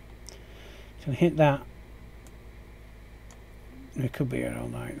 Till you hit that. We could be here all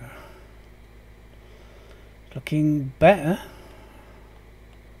night though. Looking better.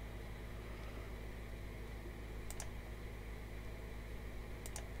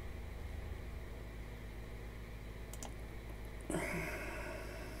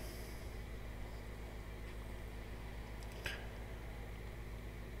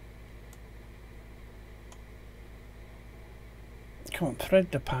 Come on,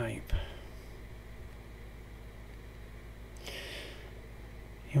 thread the pipe.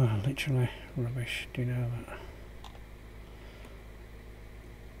 You are literally rubbish, do you know that?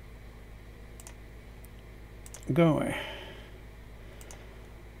 Go away.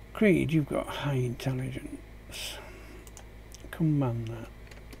 Creed, you've got high intelligence. Command that.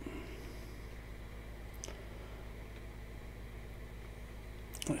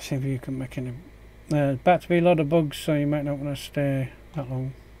 Let's see if you can make any... There's about to be a lot of bugs, so you might not want to stay that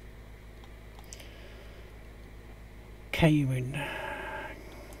long. K-win.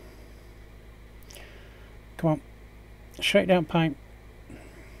 Come on. Straight down pipe.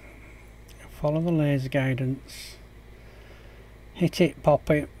 Follow the laser guidance. Hit it, pop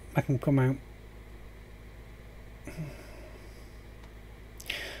it, make them come out.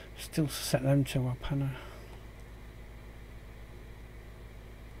 Still set them two up, Hannah.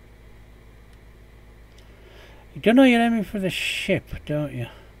 You don't know you're aiming for the ship, don't you?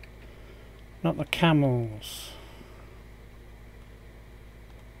 Not the camels.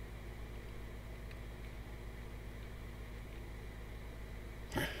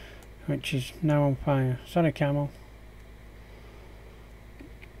 Which is now on fire. Sorry, camel.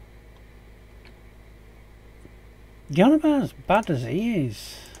 You're not about as bad as he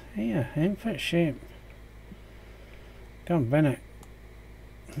is. Here, aim for the ship. Go on, Bennett.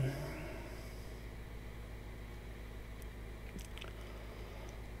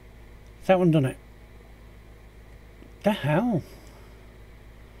 That one done it. The hell?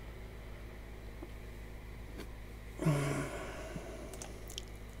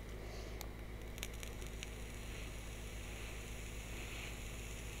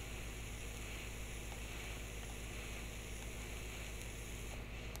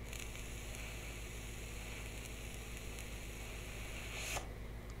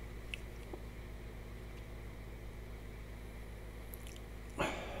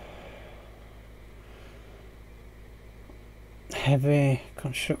 Heavy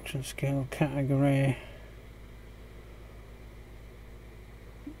construction skill category.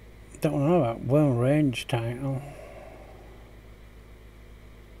 Don't know about well range title.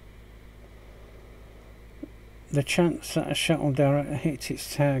 The chance that a shuttle director hits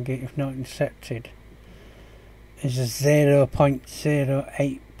its target if not intercepted is a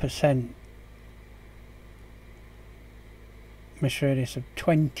 0.08%. Miss radius of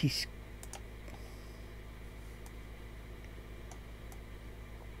 20.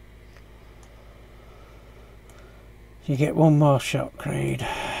 You get one more shot, Creed.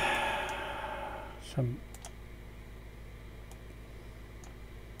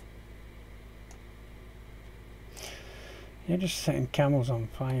 You're just setting camels on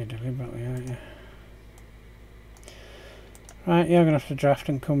fire deliberately, aren't you? Right, you're going to have to draft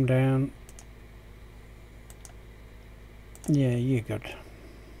and come down. Yeah, you're good.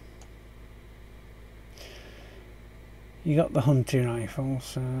 You got the hunting rifle,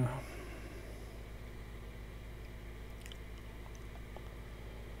 so...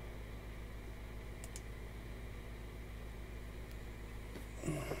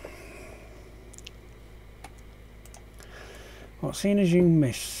 Well, seeing as you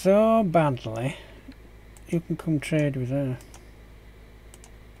miss so badly, you can come trade with her.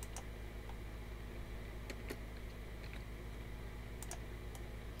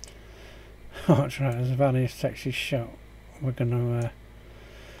 Oh, that's right, as Vanny takes his shot, we're going to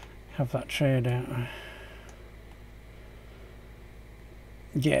have that trade out.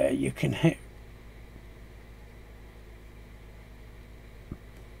 Yeah, you can hit.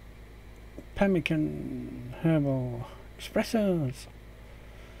 Pemmican, herbal, espressos,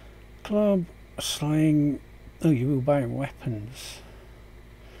 club, sling. Oh, you will buy weapons.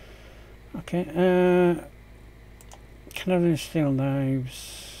 Okay, can I have any steel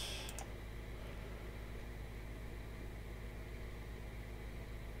knives?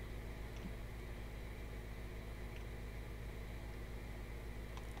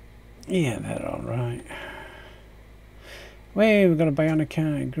 Yeah, they're alright. Wait, we've got a bionic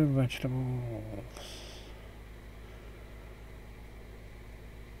eye, good vegetables.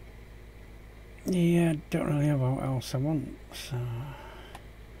 Yeah, don't really have what else I want, so...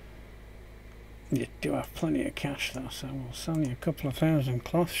 You do have plenty of cash though, so we'll sell you a couple of thousand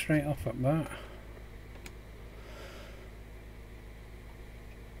cloth straight off at that.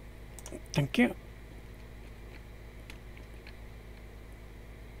 Thank you.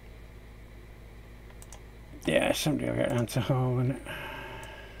 Yeah, somebody will get down to hauling it.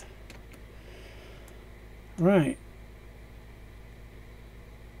 Right.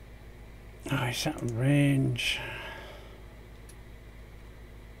 Oh, it's that range.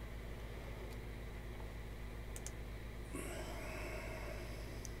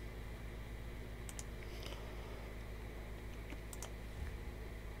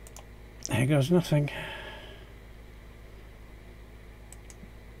 There goes nothing.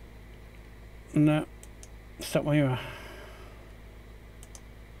 No. Stop where you are.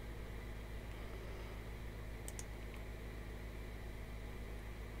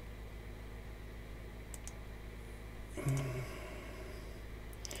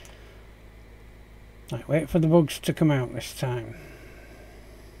 Right, wait for the bugs to come out this time.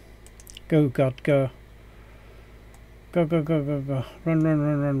 Go, God, go. Go, go, go, go, go. Run, run,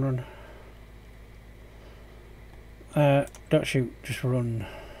 run, run, run. Don't shoot, just run.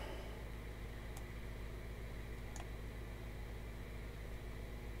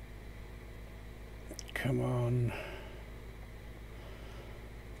 Come on.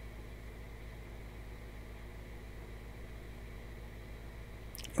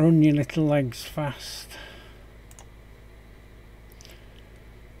 Run your little legs fast.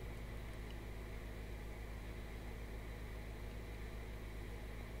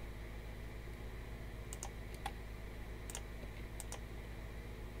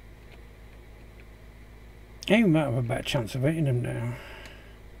 You might have a better chance of hitting them now.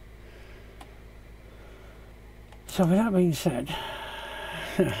 So with that being said,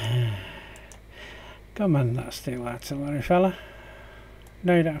 come on, that steel artillery fella.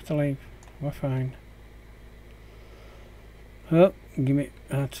 No, you don't have to leave. We're fine. Oh, give me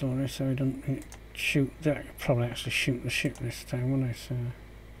artillery so we don't shoot. That could probably actually shoot the ship this time, wouldn't I? So.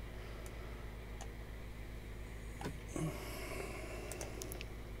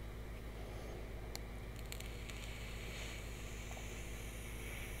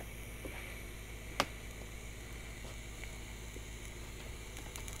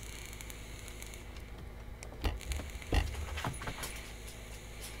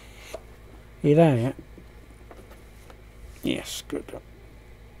 You there yet? Yes, good.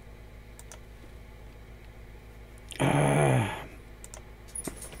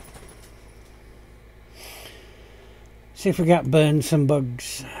 See if we got burned some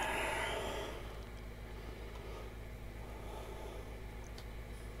bugs.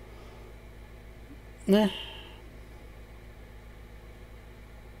 Nah.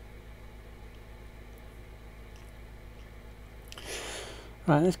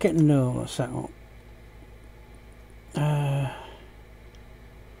 Right, let's get Nola set up.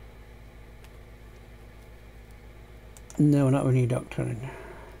 No, not when you're doctoring.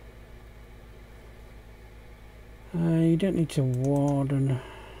 You don't need to warden.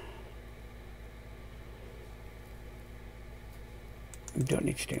 Don't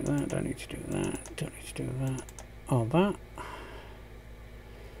need to do that, don't need to do that, don't need to do that. All that.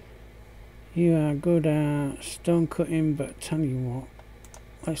 You are good at stone cutting, but tell you what,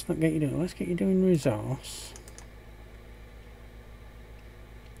 let's not get you doing, let's get you doing resource.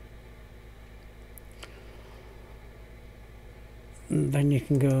 And then you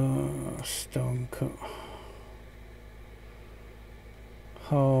can go stone cut.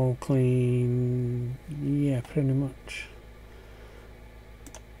 Hole clean, yeah, pretty much.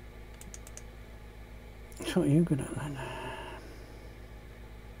 So what are you good at then?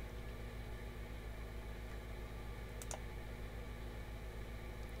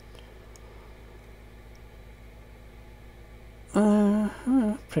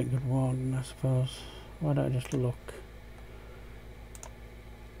 Pretty good warden, I suppose. Why don't I just look?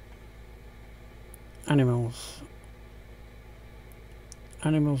 Animals.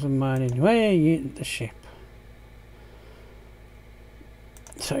 Animals and mining. Way the ship.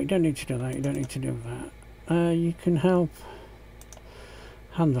 So you don't need to do that, you don't need to do that. You can help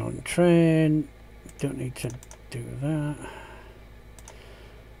handle and train. Don't need to do that.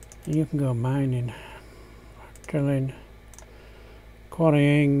 And you can go mining, drilling,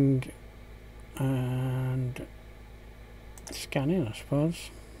 quarrying, and scanning, I suppose.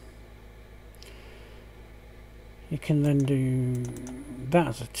 You can then do that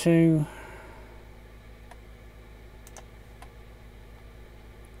as a 2.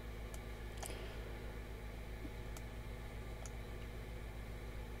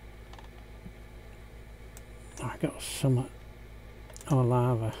 I got some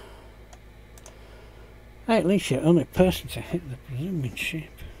lava. Hey, at least you're the only person to hit the blooming ship.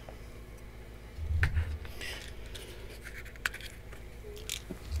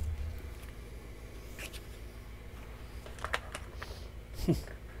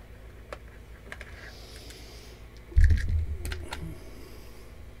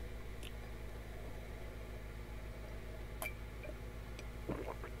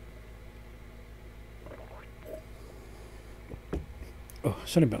 Oh,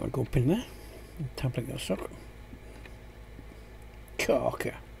 sorry about the go up in there. Tablet got stuck.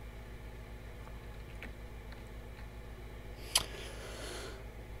 Corker.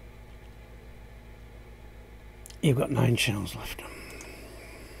 You've got 9 shells left.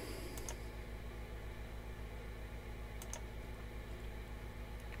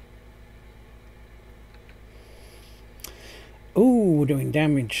 Ooh, we're doing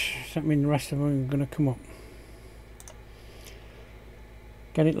damage. Does that mean the rest of them are going to come up?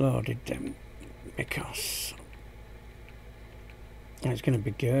 Get it loaded then, because it's going to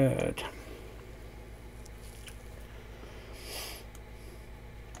be good.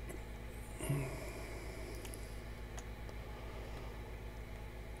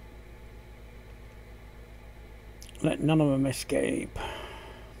 Let none of them escape.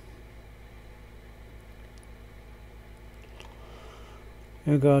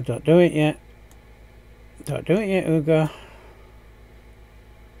 Hugo, don't do it yet. Don't do it yet, Hugo.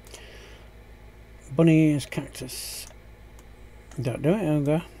 Bunny is cactus. Don't do it,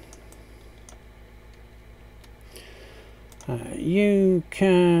 Hugo. You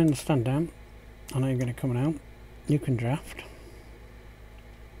can stand down. I know you're going to come out. You can draft.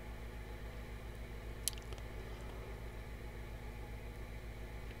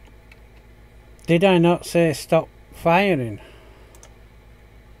 Did I not say stop firing?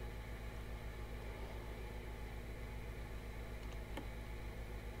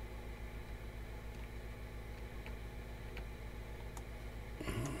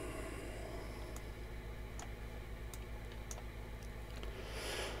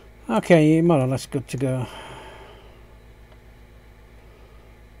 Okay, you're more or less good to go.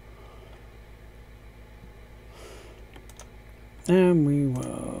 And we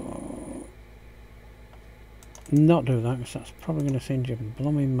will not do that because that's probably going to send you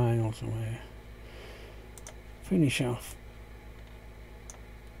blooming miles away. Finish off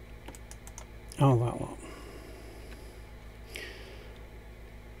all that lot.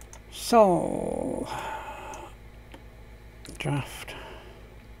 So, draft.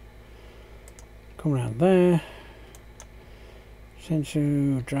 Come around there.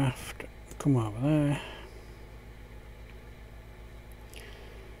 Sensu, draft. Come over there.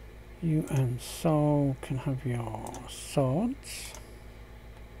 You and Soul can have your swords.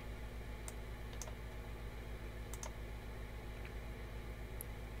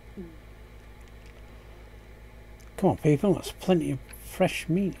 Come on, people, that's plenty of fresh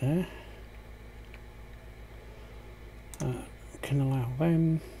meat there. Can allow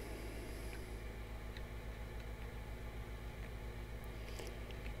them.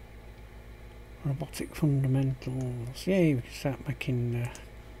 Robotic fundamentals. Yay, we can start making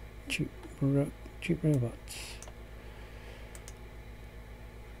cheap robots.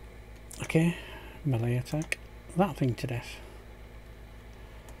 Okay, melee attack. That thing to death.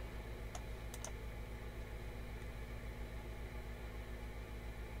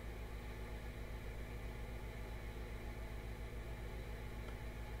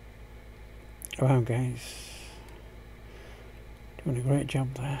 Wow, guys, doing a great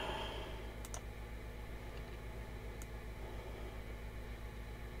job there.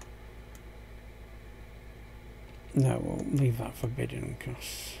 No, we'll leave that forbidden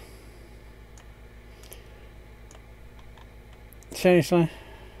because seriously,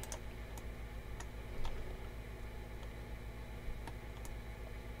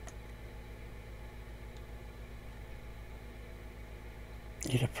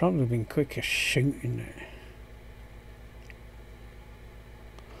 you'd have probably been quicker shooting it.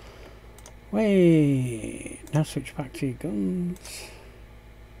 Wait, now switch back to your guns.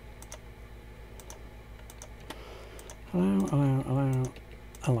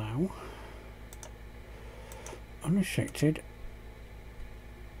 Allow. Unrestricted.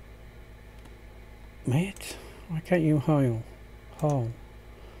 Mate, why can't you haul?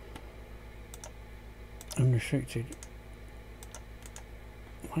 Unrestricted.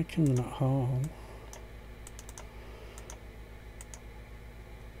 Why can they not haul?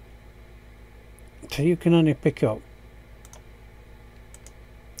 So you can only pick up.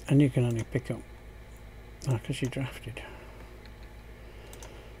 And you can only pick up. Ah, because you drafted.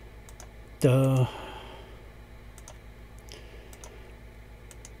 Duh.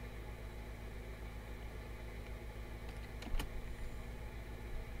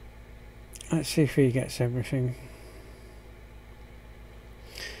 Let's see if he gets everything.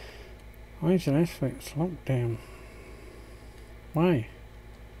 Why is an S-Fix locked down? Why?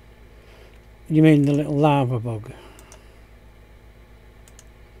 You mean the little lava bug?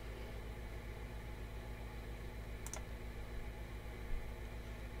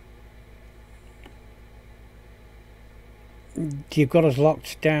 You've got us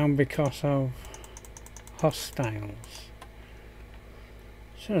locked down because of hostiles.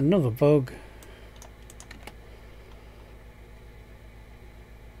 So another bug.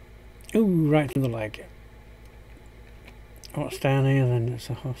 Ooh, right to the leg. What's down here then? It's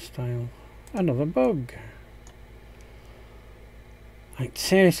a hostile. Another bug. Like,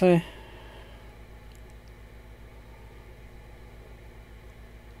 seriously?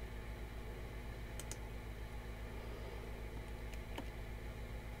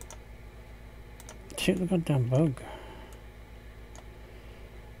 Shoot the goddamn bug.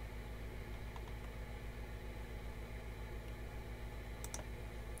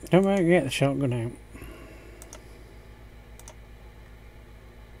 Don't worry, get the shotgun out.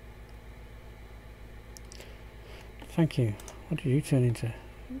 Thank you. What did you turn into?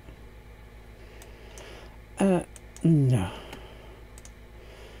 No.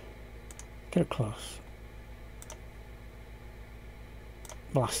 Get up close.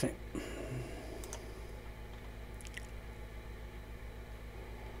 Blast it.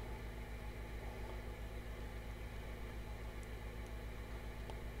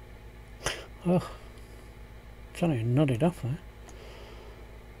 Oh, kind of nodded off there.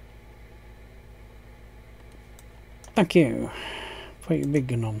 Thank you. Put your big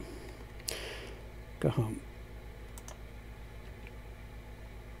gun on. Go home.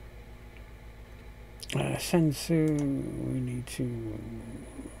 Sensu, we need to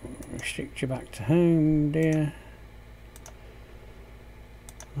restrict you back to home, dear.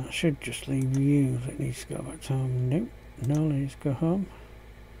 That should just leave you that needs to go back to home. Nope, no, needs to go home.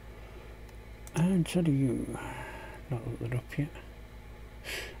 And so do you. Not looked that up yet.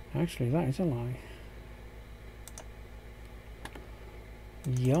 Actually, that is a lie.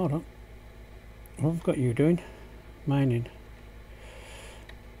 You're up. What have got you doing? Mining.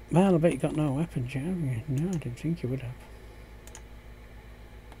 Well, I bet you got no weapons yet, have you? No, I didn't think you would have.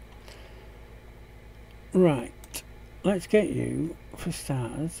 Right. Let's get you, for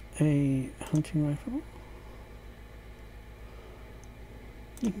starters, a hunting rifle.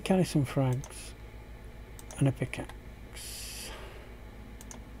 You can carry some frags and a pickaxe.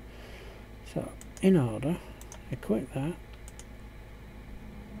 So, in order, equip that.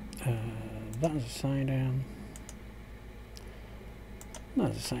 That's a side arm.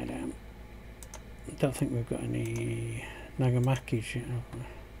 That's a side arm. Don't think we've got any Nagamakis yet, have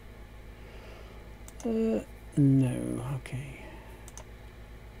we? No, okay.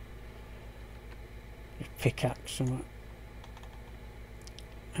 Just pickaxe somewhat.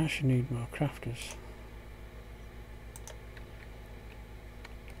 I should need more crafters.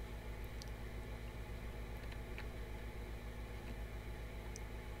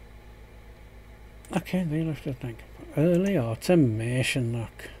 Okay, they left to think. Early automation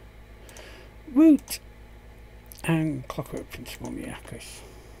lock. Woot! And clockwork principle Miyakos.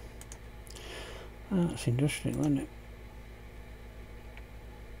 That's industrial, isn't it?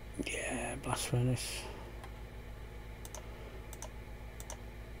 Yeah, blast furnace.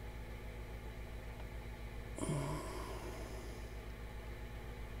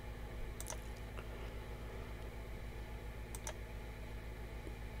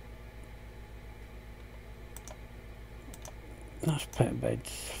 That's pet beds,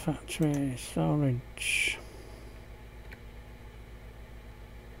 factory, storage.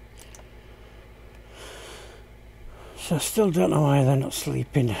 So I still don't know why they're not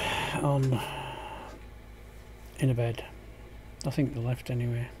sleeping on in a bed. I think they left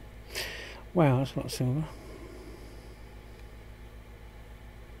anyway. Wow, that's a lot of silver.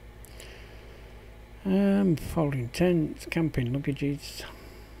 Folding tents, camping luggages.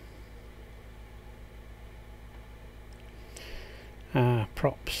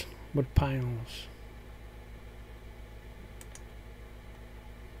 Props, wood piles.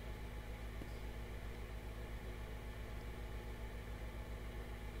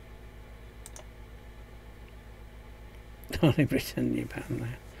 Only Britannia banner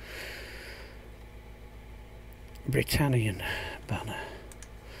there. Britannian banner.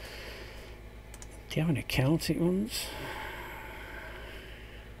 Do you have any Celtic ones?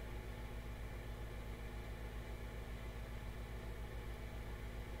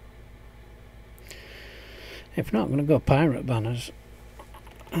 If not, I'm going to go pirate banners.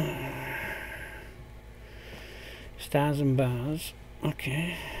 Stars and bars.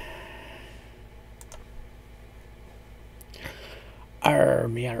 Okay.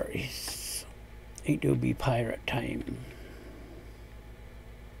 Armies. It will be pirate time.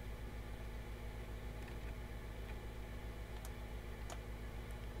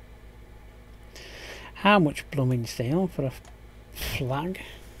 How much blooming steel for a flag?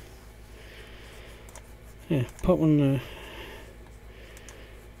 Yeah, put one there.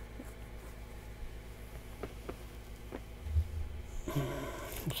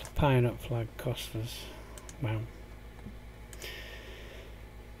 What's a pirate flag cost us? Well,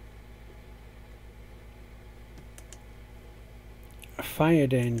 a fire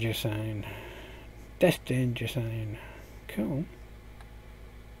danger sign, death danger sign. Cool.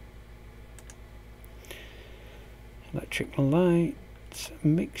 Electrical lights,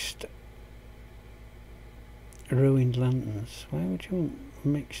 mixed ruined lanterns. Why would you want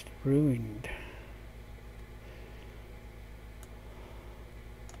mixed ruined?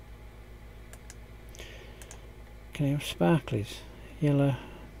 Can you have sparklies? Yellow,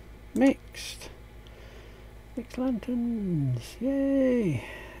 mixed lanterns. Yay!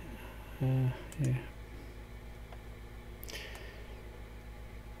 Yeah.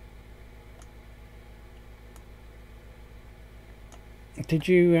 Did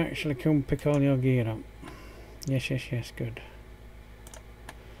you actually come pick all your gear up? Yes, good.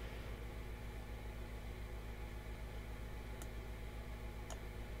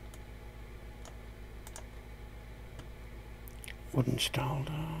 Wooden stalled.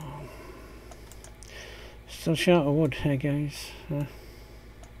 Oh. Still short of wood, hey guys.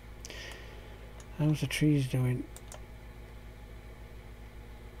 How's the trees doing?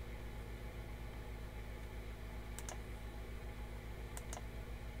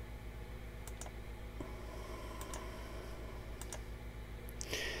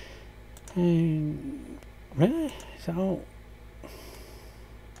 Really? Is that all?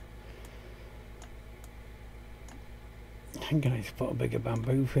 I'm going to put a bigger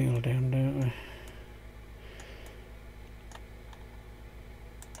bamboo field down, don't I?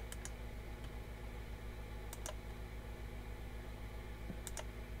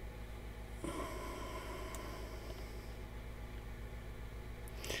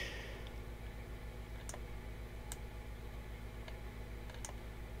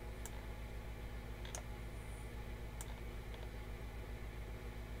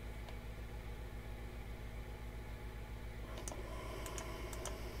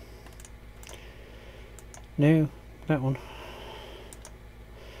 No, that one.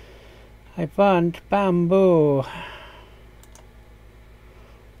 I want bamboo.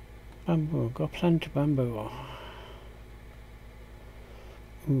 Bamboo, got plenty of bamboo.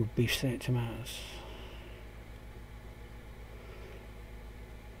 Ooh, beefsteak tomatoes.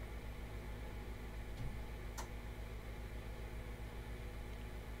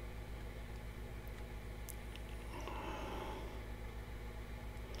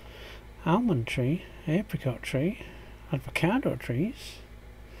 Almond tree, apricot tree, avocado trees.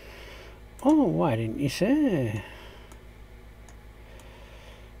 Oh, why didn't you say?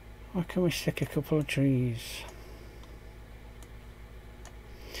 Why can't we stick a couple of trees?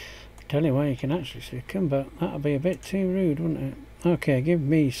 I tell you why you can actually stick them, but that'll be a bit too rude, wouldn't it? Okay, give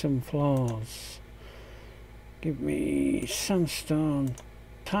me some floors. Give me sandstone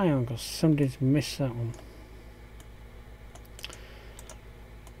tile, because somebody's missed that one.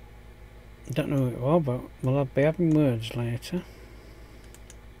 Don't know who it was, but we'll be having words later.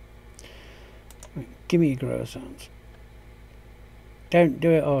 Right, give me your grow zones. Don't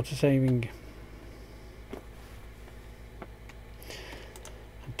do it auto saving. I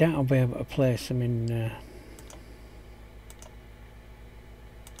doubt I'll be able to place them in.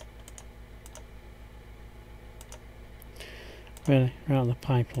 Really, right on the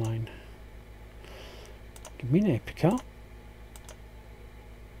pipeline. Give me an apricot.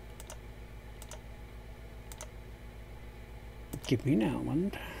 Give me an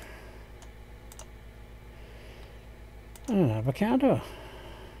almond. And an avocado.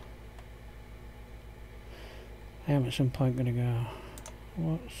 I am at some point going to go,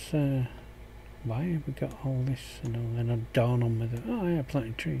 what's, why have we got all this? And then I dawn on with it. Oh, I have plenty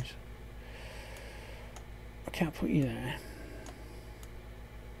of trees. I can't put you there.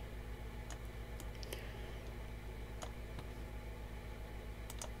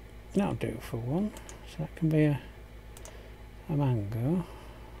 That'll do for one. So that can be a mango.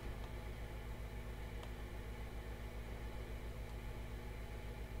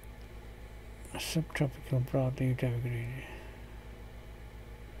 A subtropical broadleaf evergreen.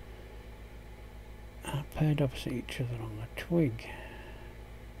 Are paired opposite each other on the twig.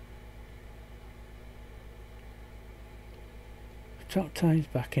 The top ties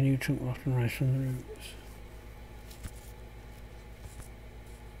back a new trunk rot and rise from the roots.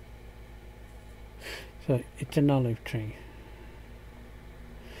 So it's an olive tree.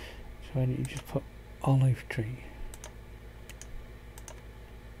 So why don't you just put olive tree?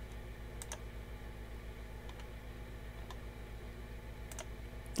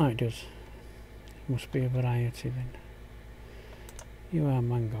 Oh, it does. Must be a variety then. You are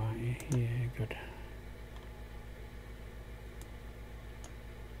mango, aren't you? Yeah, good.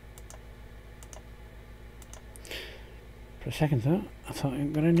 For a second thought, I thought I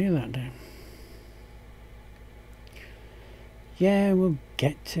hadn't got any of that down. Yeah, we'll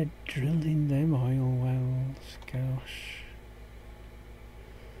get to drilling them oil wells, gosh.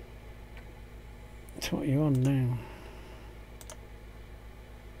 That's what you're on now.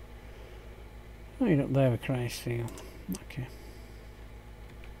 Oh, you're up there with Christ steel. Okay.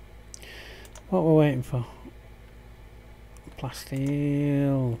 What we're waiting for?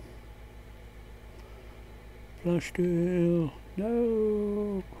 Plasteel. Plasteel.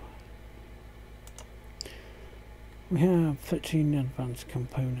 No. We have 13 advanced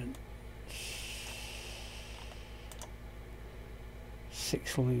components.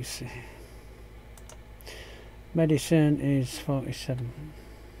 6 Lucy. Medicine is 47.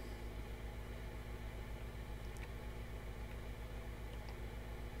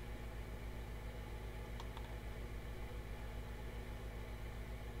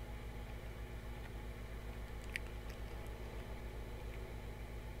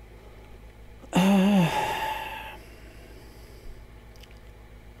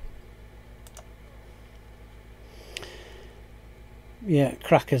 Yeah,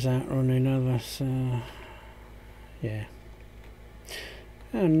 crackers aren't running others. Yeah.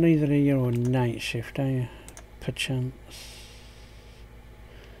 And neither are you on night shift, are you? Perchance.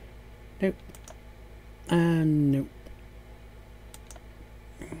 Nope. And nope.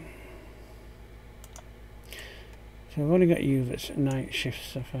 So I've only got you that's night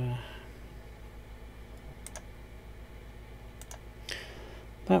shift so far.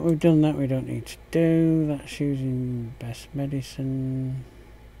 That we've done, that we don't need to do. That's using best medicine.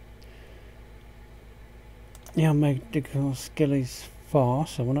 Yeah, medical skill is 4,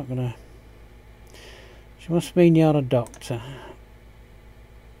 so we're not gonna. She must mean you're a doctor.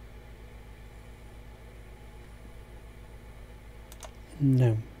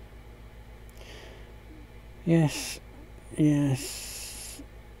 No. Yes. Yes.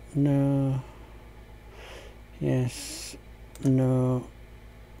 No. Yes. No.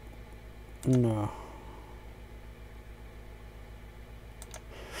 No.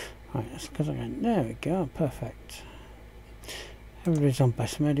 Right, that's because I went, there we go, perfect. Everybody's on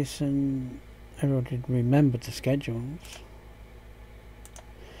best medicine. Everybody remembered the schedules.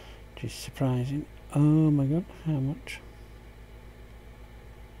 Which is surprising. Oh my god, how much?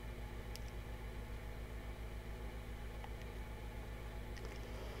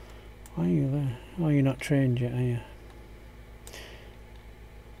 Why are you there? Oh, you're not trained yet, are you?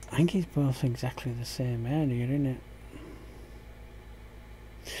 I think it's both exactly the same area, isn't it?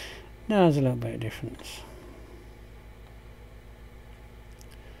 No, there's a little bit of difference.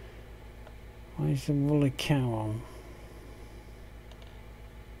 Why is the woolly cow on?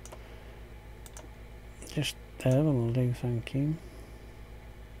 Just there will do, thank you.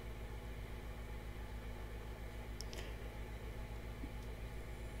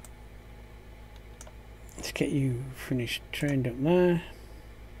 Let's get you finished, trained up there.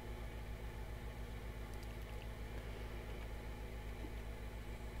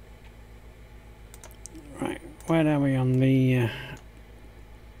 Right, where are we on the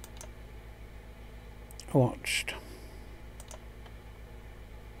watched?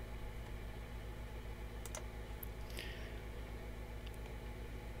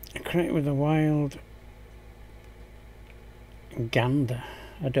 Create with a wild gander,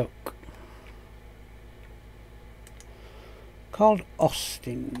 a duck, called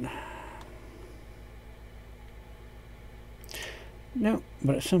Austin. No,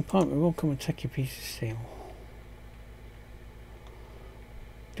 but at some point we will come and take your piece of steel.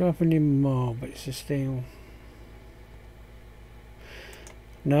 Don't have any more, but it's a steel.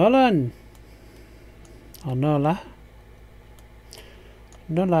 Nolan! Or Nola.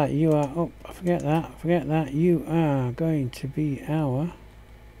 Nola, you are up. Forget that. You are going to be our.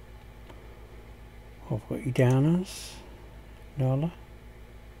 I've got you down as Nola.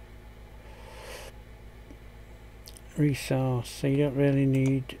 Resource, so you don't really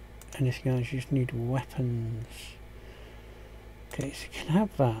need anything else, you just need weapons. Okay, so you can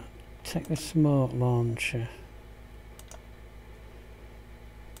have that. Take the smoke launcher.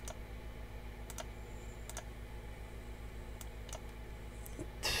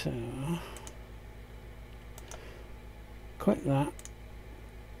 So quit that.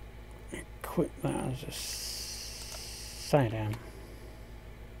 Quit that as a sidearm.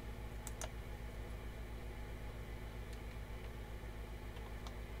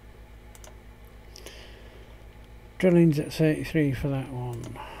 Drilling's at 33 for that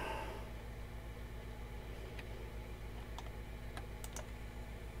one.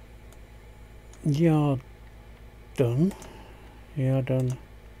 You're done. You're done.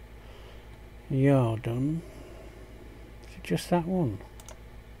 You're done. Is it just that one?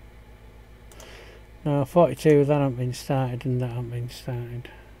 No, 42, that hasn't been started and that hasn't been started.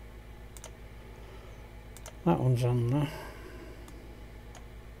 That one's on there.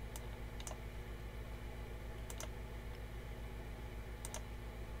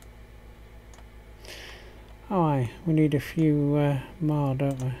 Oh aye, we need a few more,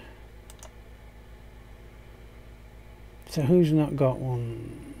 don't we? So who's not got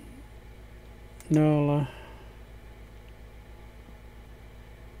one? Nola.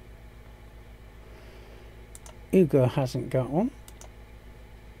 Hugo hasn't got one.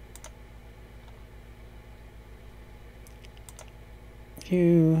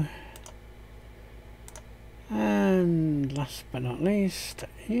 You. And last but not least,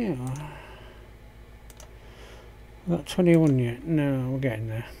 you. Got 21 yet? No, we're getting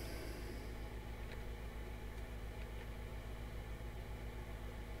there.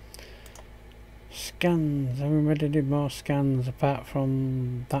 Scans. Everybody did more scans apart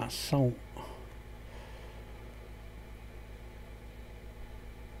from that salt.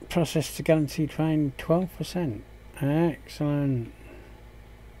 Process to guaranteed fine 12%. Excellent.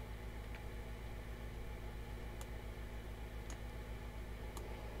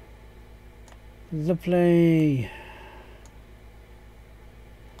 Lovely.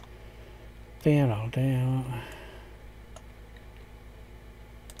 Be here all day, aren't we?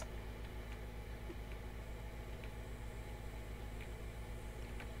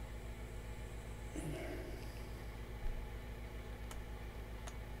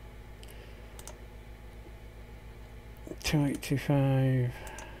 $285,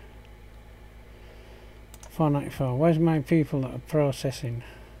 $494. Where's my people that are processing?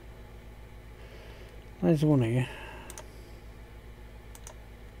 There's one here.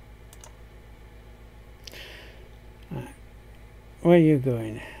 Right. Where are you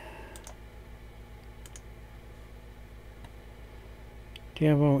going? Do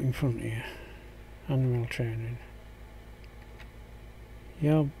you have out in front of you? Animal training.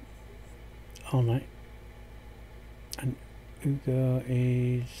 You're on it. And Hugo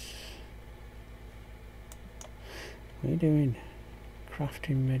is... What are you doing?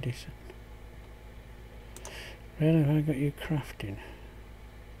 Crafting medicine. Really, have I got you crafting?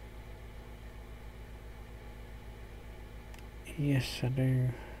 Yes, I do.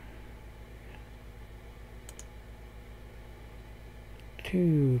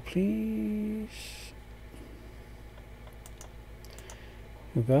 2, please.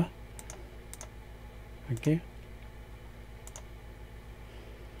 Hugo. Thank you.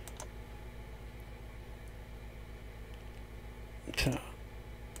 So,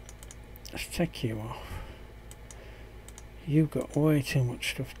 let's take you off. You've got way too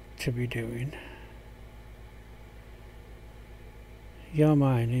much stuff to be doing. You're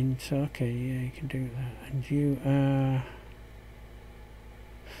mining, so okay, yeah, you can do that. And you are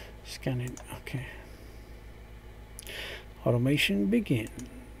scanning, okay. Automation begins.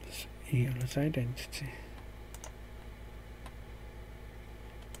 Healer's identity.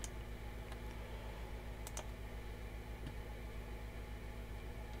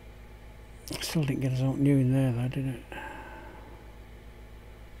 Still didn't get us out new in there though, did it?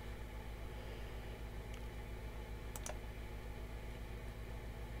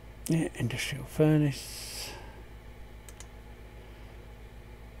 Yeah, industrial furnace.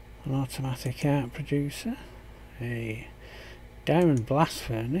 An automatic art producer. A diamond blast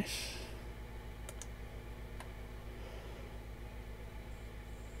furnace.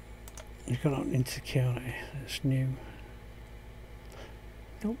 You've got an insecurity that's new.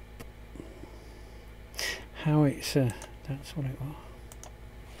 Nope. Howitzer, that's what it was.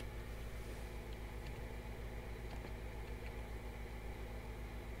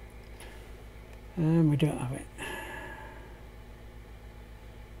 And we don't have it.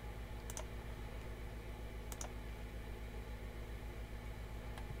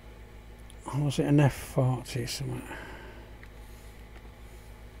 Or was it an F40 somewhere?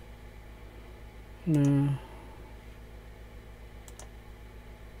 No.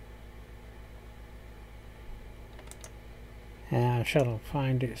 Yeah, I shall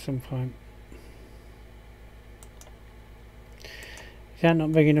find it at some point. Is that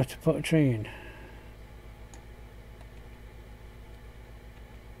not big enough to put a tree in?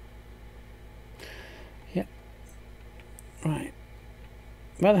 Yep. Right.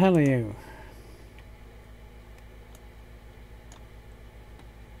 Where the hell are you?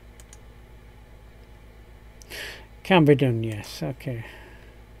 Can be done, yes, okay.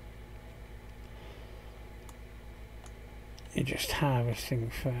 You're just harvesting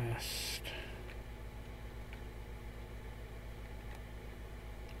first.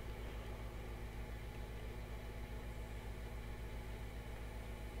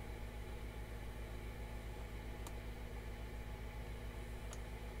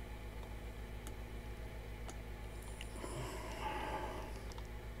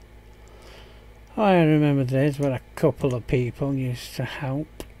 I remember days where a couple of people used to help.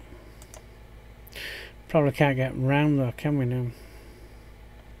 Probably can't get round though, can we now?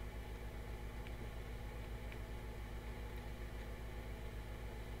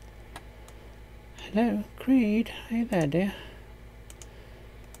 Hello, Creed. Are you there, dear?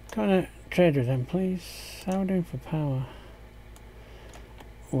 Come on, trade with them, please. How are we doing for power?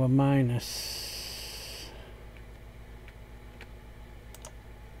 We're minus.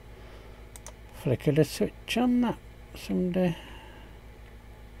 Flicker the switch on that someday.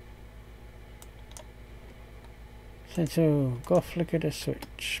 So go flicker the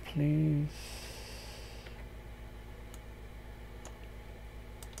switch, please.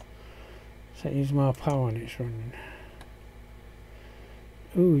 So use more power when it's running.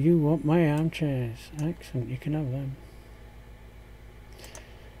 Ooh, you want my armchairs? Excellent, you can have them.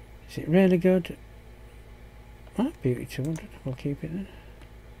 Is it really good? Ah, beauty 200. We'll keep it then.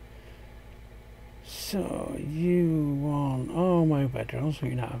 So you want all my bedrolls, what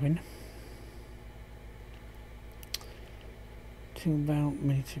you're not having. 2 belt,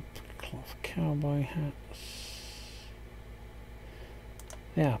 miniature cloth, cowboy hats.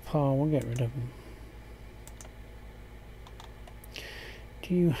 Yeah, Paul, we'll get rid of them.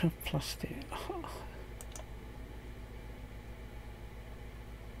 Do you have plastic? Oh.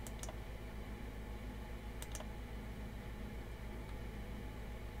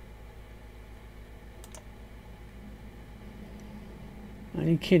 Are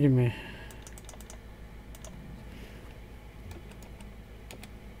you kidding me?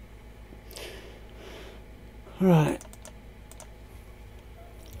 Right.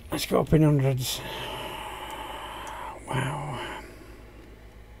 Let's go up in hundreds. Wow.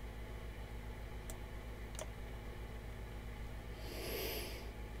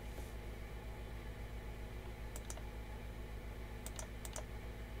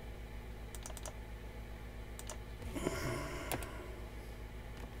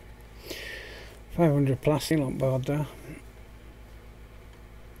 $500 plastic on board there.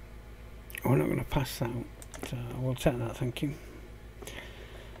 We're not going to pass that out, so we'll take that, thank you.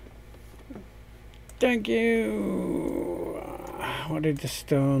 Thank you! What did the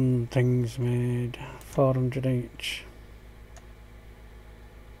stone things made? 400 each.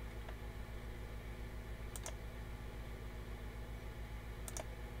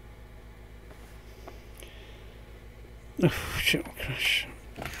 Oh, shit, crash.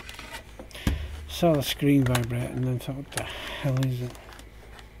 Saw the screen vibrate and then thought, what the hell is it?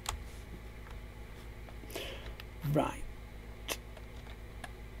 Right.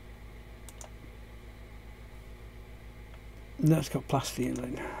 That's got plastic in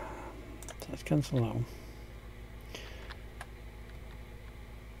it. So let's cancel that one.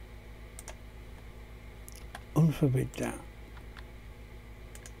 Unforbid that.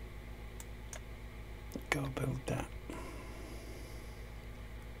 Go build that.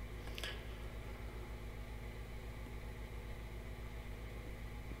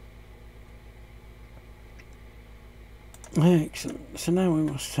 Excellent. So now we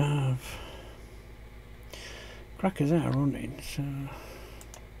must have crackers out running, so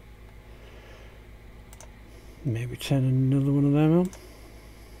maybe turn another one of them on.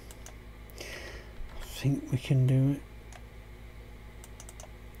 I think we can do it.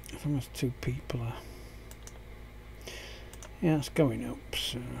 As long as 2 people are. Yeah, it's going up,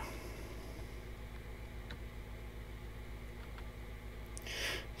 so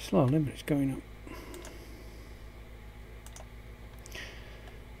slowly, but it's going up.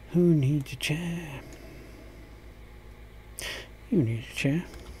 Who needs a chair? You need a chair.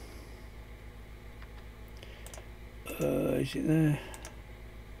 Is it there?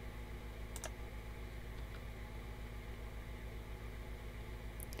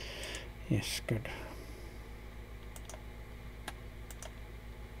 Yes, good.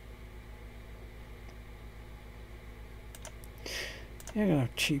 You're gonna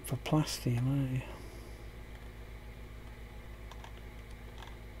have cheaper plastic, aren't you?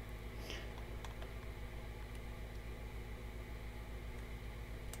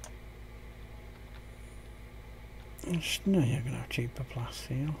 No, you're gonna have cheaper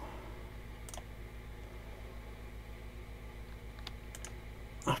plastic.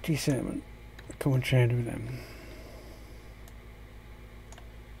 After your servant, come and trade with them.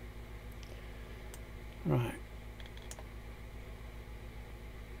 Right.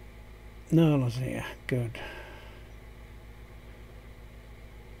 Nola's here. Good.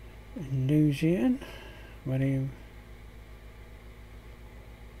 Illusion. Where do you...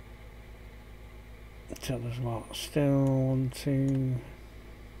 Tell us what? Still 1, 2...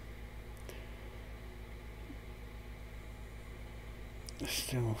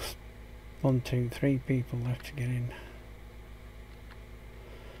 Still 1, 2, 3 people left to get in.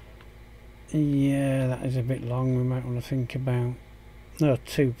 Yeah, that is a bit long. We might want to think about... No,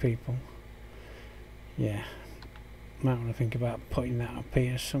 2 people. Yeah. Might want to think about putting that up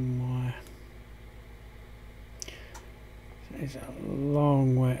here somewhere. It's a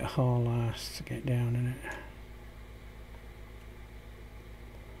long way to haul ass to get down in it.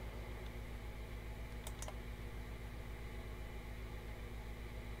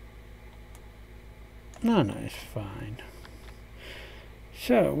 No, it's fine.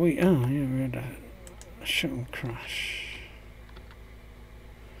 So we yeah, we had a shuttle crash.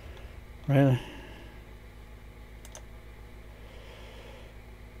 Really?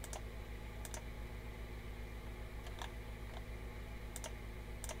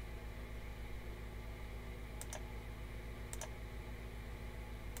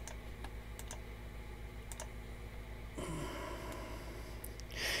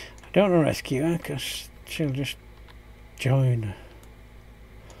 I don't want to rescue her because she'll just join.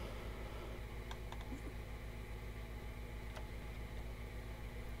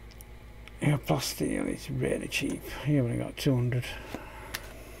 Yeah, plasteel is really cheap. You only got 200.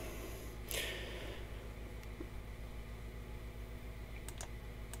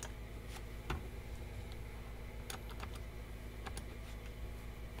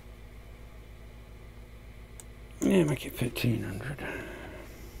 Yeah, make it 1500.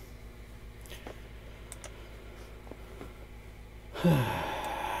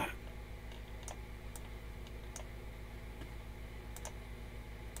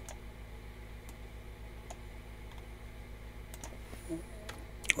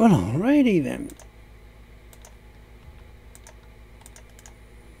 Well, alrighty then.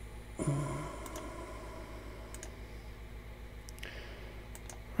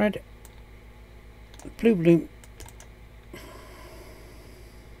 Right. Blue.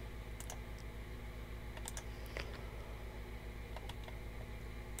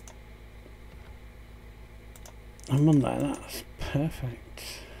 I'm on there, that's perfect.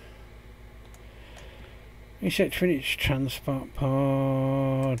 Research finished, transport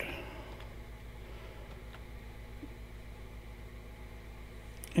pod.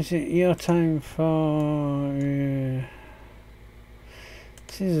 Is it your time for...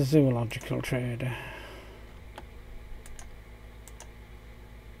 this is a zoological trader.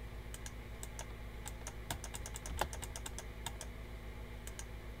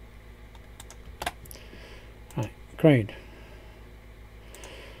 Right, grade.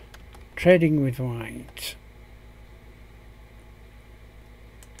 Trading with white.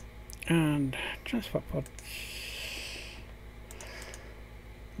 And transport pods.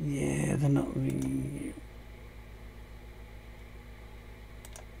 Yeah, they're not the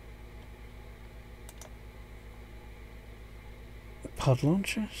pod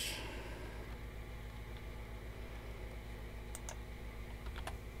launchers.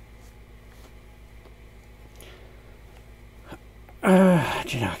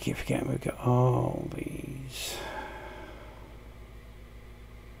 Do you know, I keep forgetting we've got all these.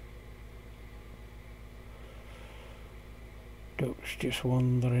 Ducks just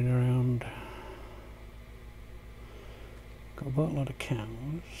wandering around. Got a boatload of cows.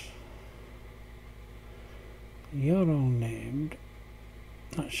 You're all named.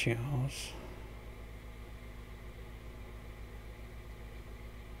 That's yours.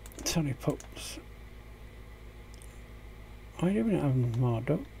 Sorry, pups. Why do we not have more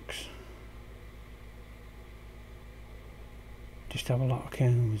ducks? Just have a lot of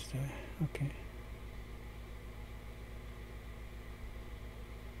cows there. Okay.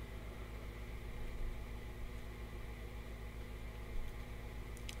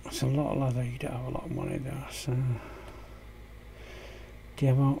 That's a lot of leather. You don't have a lot of money there, so... Do you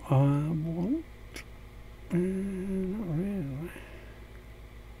have what I want? Not really.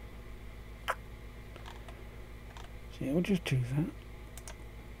 So yeah, we'll just do that.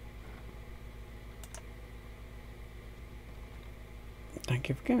 Thank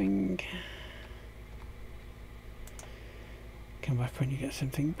you for coming. Come back when you get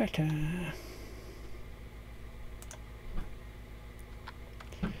something better.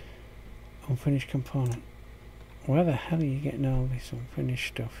 Unfinished component. Where the hell are you getting all this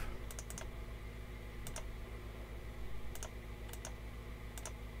unfinished stuff?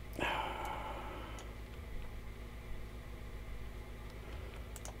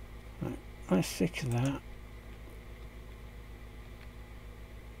 let's stick that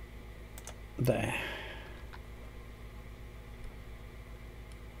there.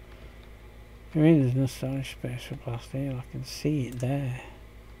 I mean, there's no storage space for plasteel. I can see it there.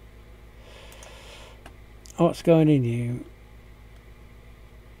 What's going in you?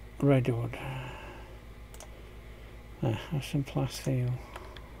 Redwood. There, have some plasteel.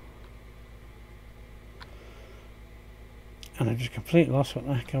 And I just completely lost what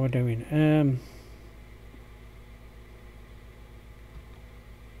the heck I was doing.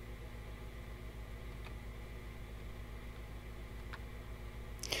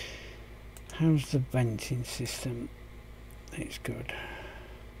 How's the venting system? It's good.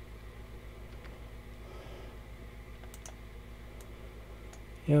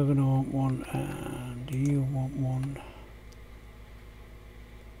 You're going to want one, and you want one.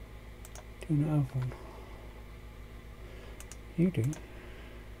 Do not have one. You do.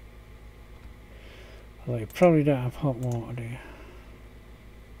 Although you probably don't have hot water, do you?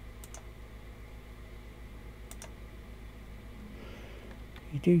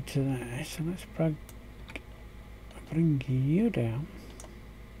 You do to that, so let's bring you down.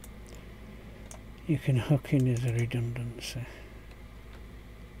 You can hook in as a redundancy.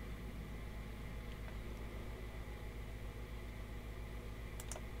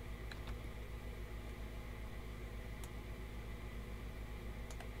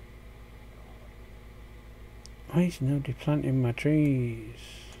 Why is nobody planting my trees?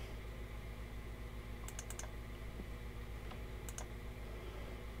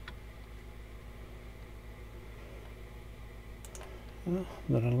 Oh,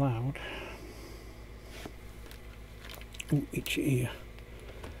 they're allowed. Oh, itchy ear.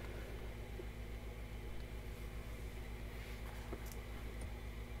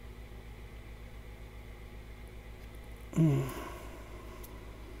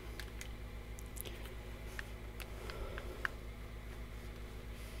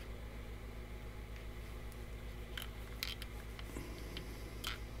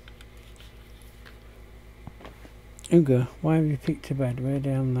 Uga, why have you picked a bed way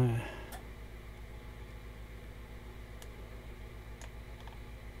down there?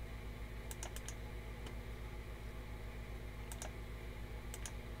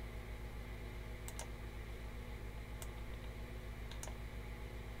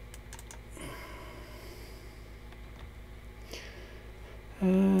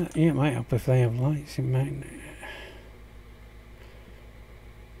 Yeah, it might help if they have lights in mine.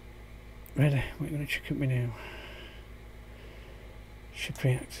 Ready? What are you going to chuck at me now? Ship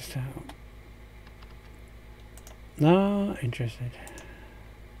reactor start. Not interested.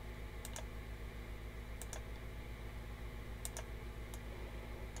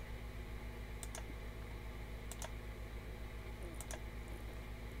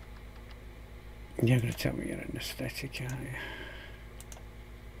 You're going to tell me you're an aesthetic, aren't you?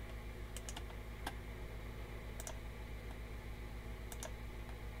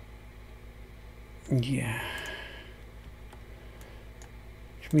 Yeah.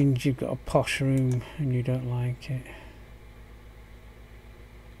 Which means you've got a posh room and you don't like it.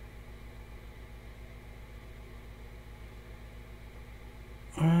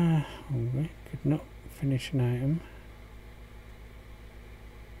 We could not finish an item.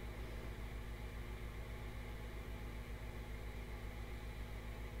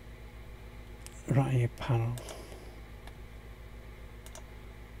 Right here, panel.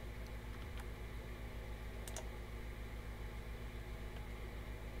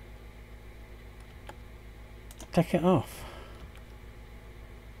 Take it off.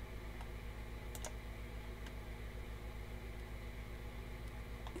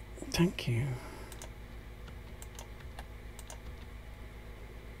 Thank you.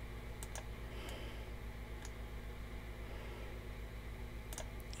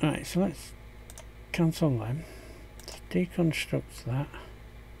 Right, so let's cancel them. Let's deconstruct that.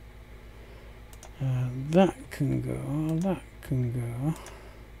 That can go, that can go.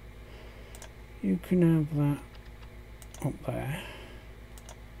 You can have that up there.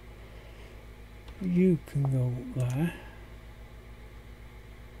 You can go up there.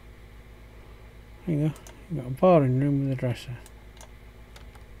 There you go. You've got a boring room with a dresser.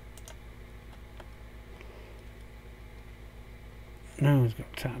 No one's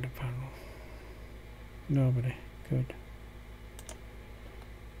got tattered apparel. Nobody. Good.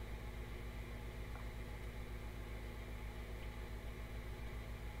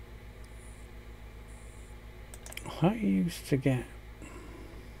 What you used to get.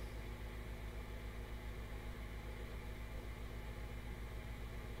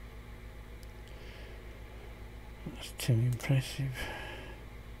 That's too impressive.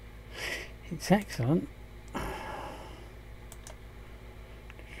 It's excellent.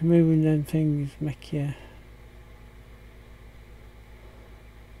 Removing them things make you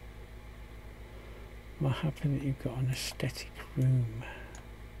more happy that you've got an aesthetic room.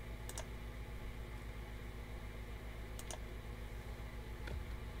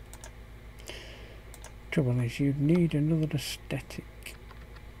 Trouble is, you'd need another aesthetic.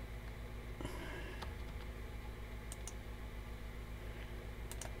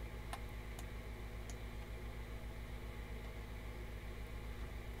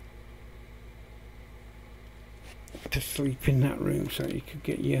 To sleep in that room so you could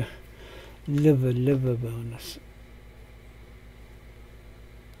get your liver bonus.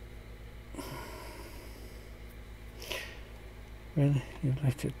 Really? You've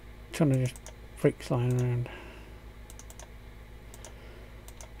left a ton of just bricks lying around.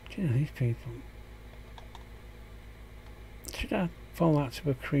 Do you know these people? Should I fall out of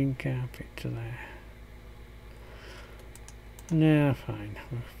a cream carpet to there? No, fine,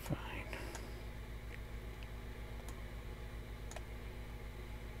 we're fine.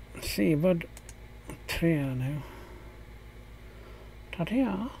 See you, bud. Trio now.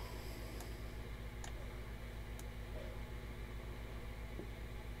 Ta-ta.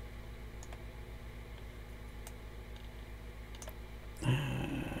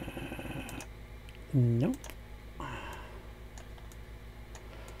 Nope.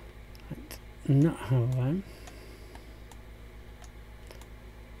 Let's not have them.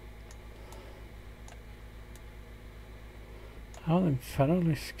 How them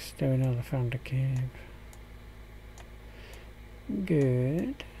feralisks doing? Oh, they found a cave.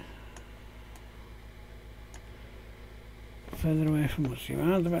 Good. Further away from us you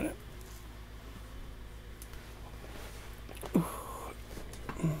are, the better.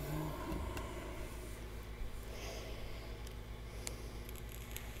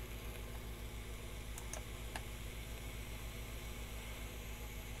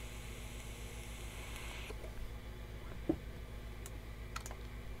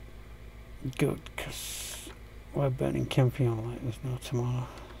 Good, because we're burning camphor like there's no tomorrow.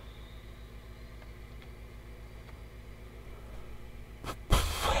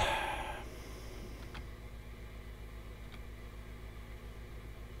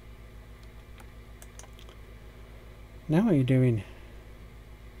 Now what are you doing?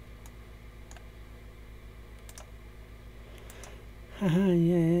 Haha,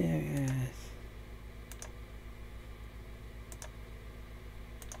 yes.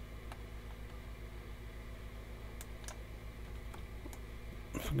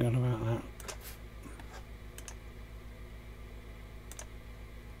 Forgot about that.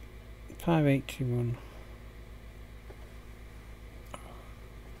 581.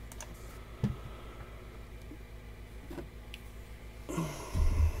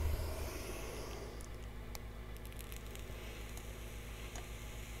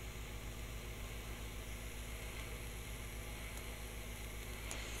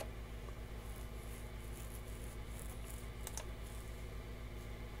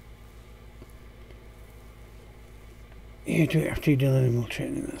 You do it after you do animal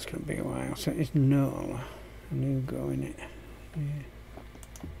training, that's going to be a while. So it's null. A new go in it. Yeah.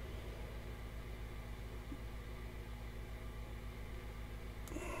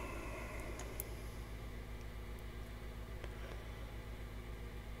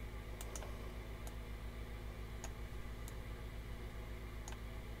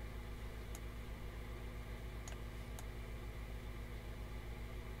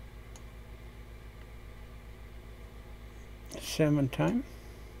 Sermon time.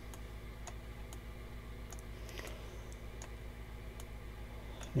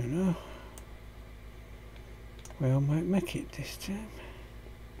 I don't know. We all might make it this time.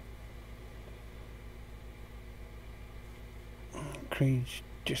 Creed's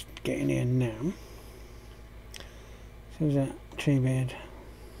just getting here now. So is that tree bed?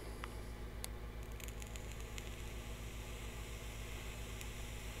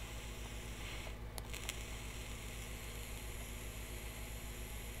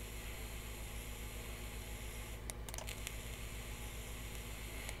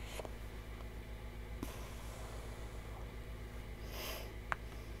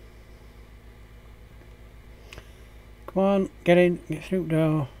 Come on, get in, get through the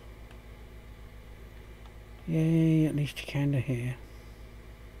door. Yay, at least you're kinda here.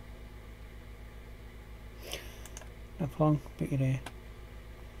 Not long, but you're there.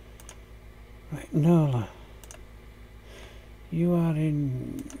 Right, Nola. You are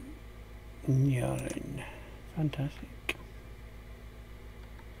in. You're in. Fantastic.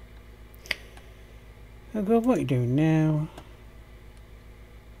 Oh God, what are you doing now?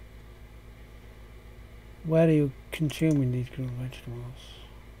 Where are you consuming these green vegetables?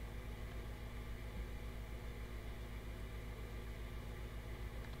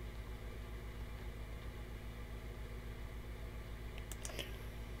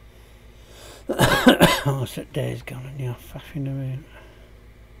 Oh, so day's gone and you're faffing around.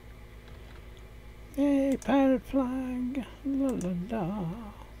 Yay, pirate flag! La la la!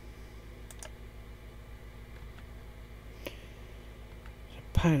 It's a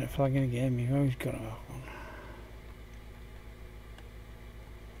pirate flag in a game, you've always got to have one.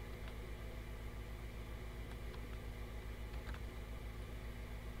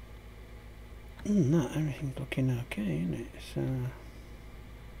 That, everything's looking okay, isn't it? So,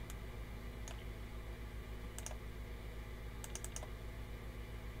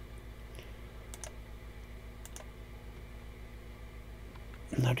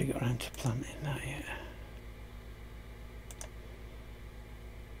 nobody got around to planting that yet.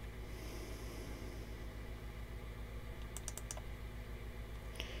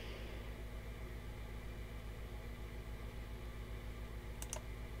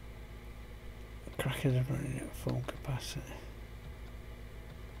 The crackers are running at full capacity.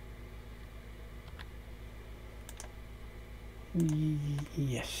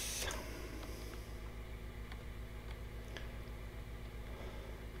 Yes.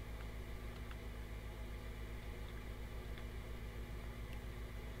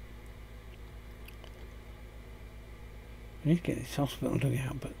 I need to get this hospital dug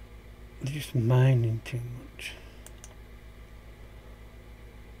out, but they're just mining too much.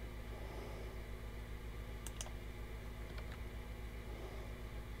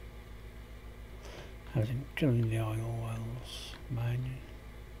 As in drilling the oil wells, mining.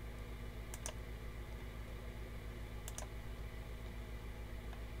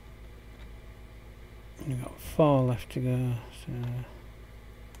 We've got 4 left to go, so...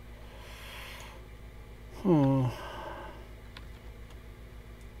 Oh.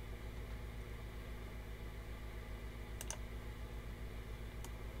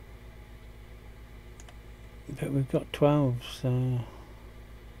 But we've got 12, so...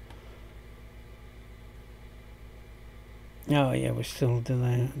 Oh yeah, we're still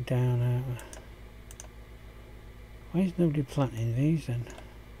down, aren't we? Why is nobody planting these then?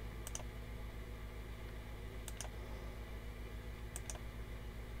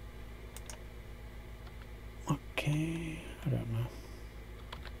 Okay, I don't know.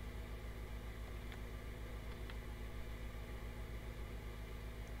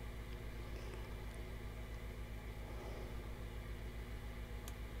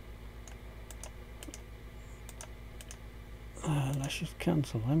 Let's just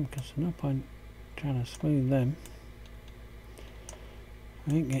cancel them because there's no point trying to smooth them.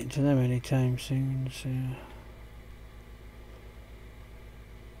 I ain't getting to them anytime soon, so...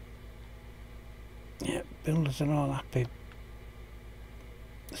 Yeah, builders are all happy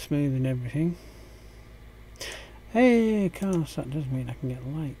smoothing everything. Hey, of course, that does mean I can get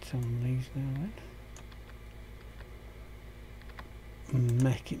lights on these now then.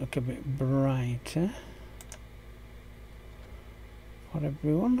 Make it look a bit brighter for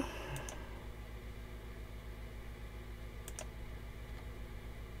everyone.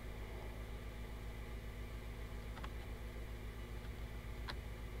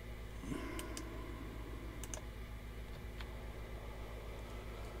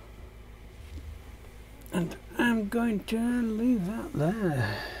 And I'm going to leave that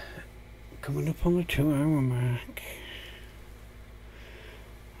there. Coming up on the 2-hour mark.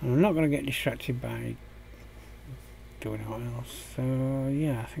 And I'm not going to get distracted by doing what else. So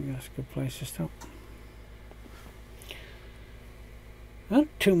yeah, I think that's a good place to stop. And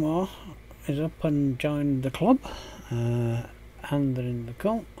 2 more is up and joined the club. And they're in the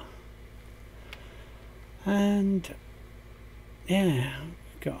cult. And yeah,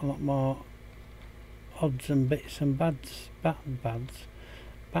 got a lot more odds and bits and bats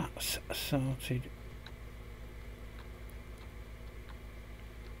sorted.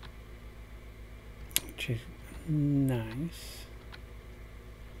 Which is nice.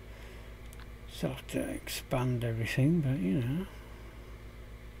 So I have to expand everything, but you know,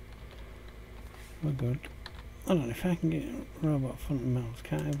 we're good. I don't know if I can get robot fundamentals.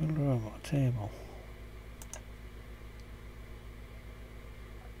 Can't I build a robot table?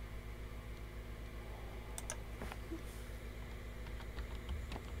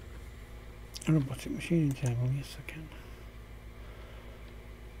 A robotic machining table, yes I can.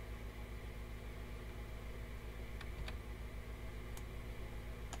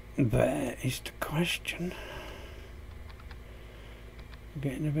 There is the question. I'm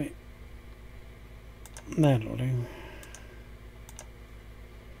getting a bit... That'll do.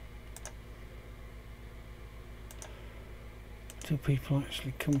 till people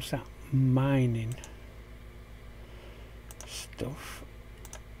actually come start mining stuff.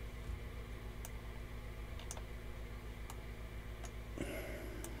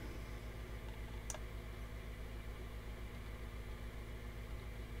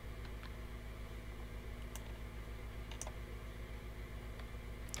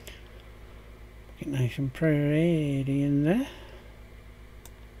 Get nice and pretty in there.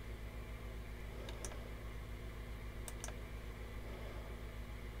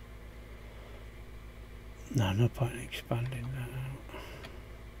 No, no point in expanding that out.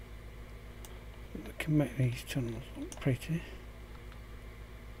 We can make these tunnels look pretty.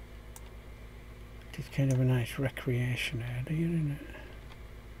 It's kind of a nice recreation area, isn't it?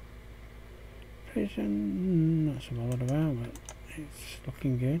 Prison, not so bothered about, but it's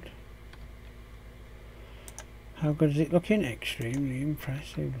looking good. How good is it looking? Extremely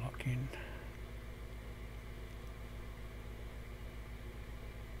impressive looking.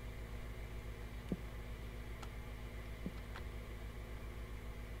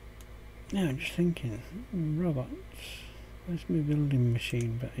 Now I'm just thinking, robots. Where's my building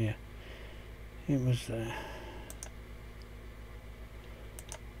machine? But yeah, it was there.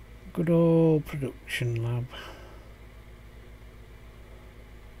 Good old production lab.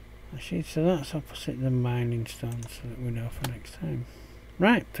 Actually, so that's opposite the mining stone, so that we know for next time.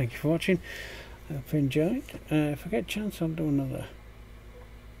 Right, thank you for watching. I hope you enjoyed. If I get a chance, I'll do another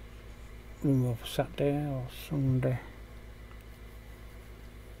Rimworld for Saturday or Sunday.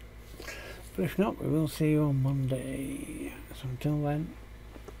 But if not, we will see you on Monday. So until then,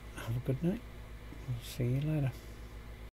 have a good night. We'll see you later.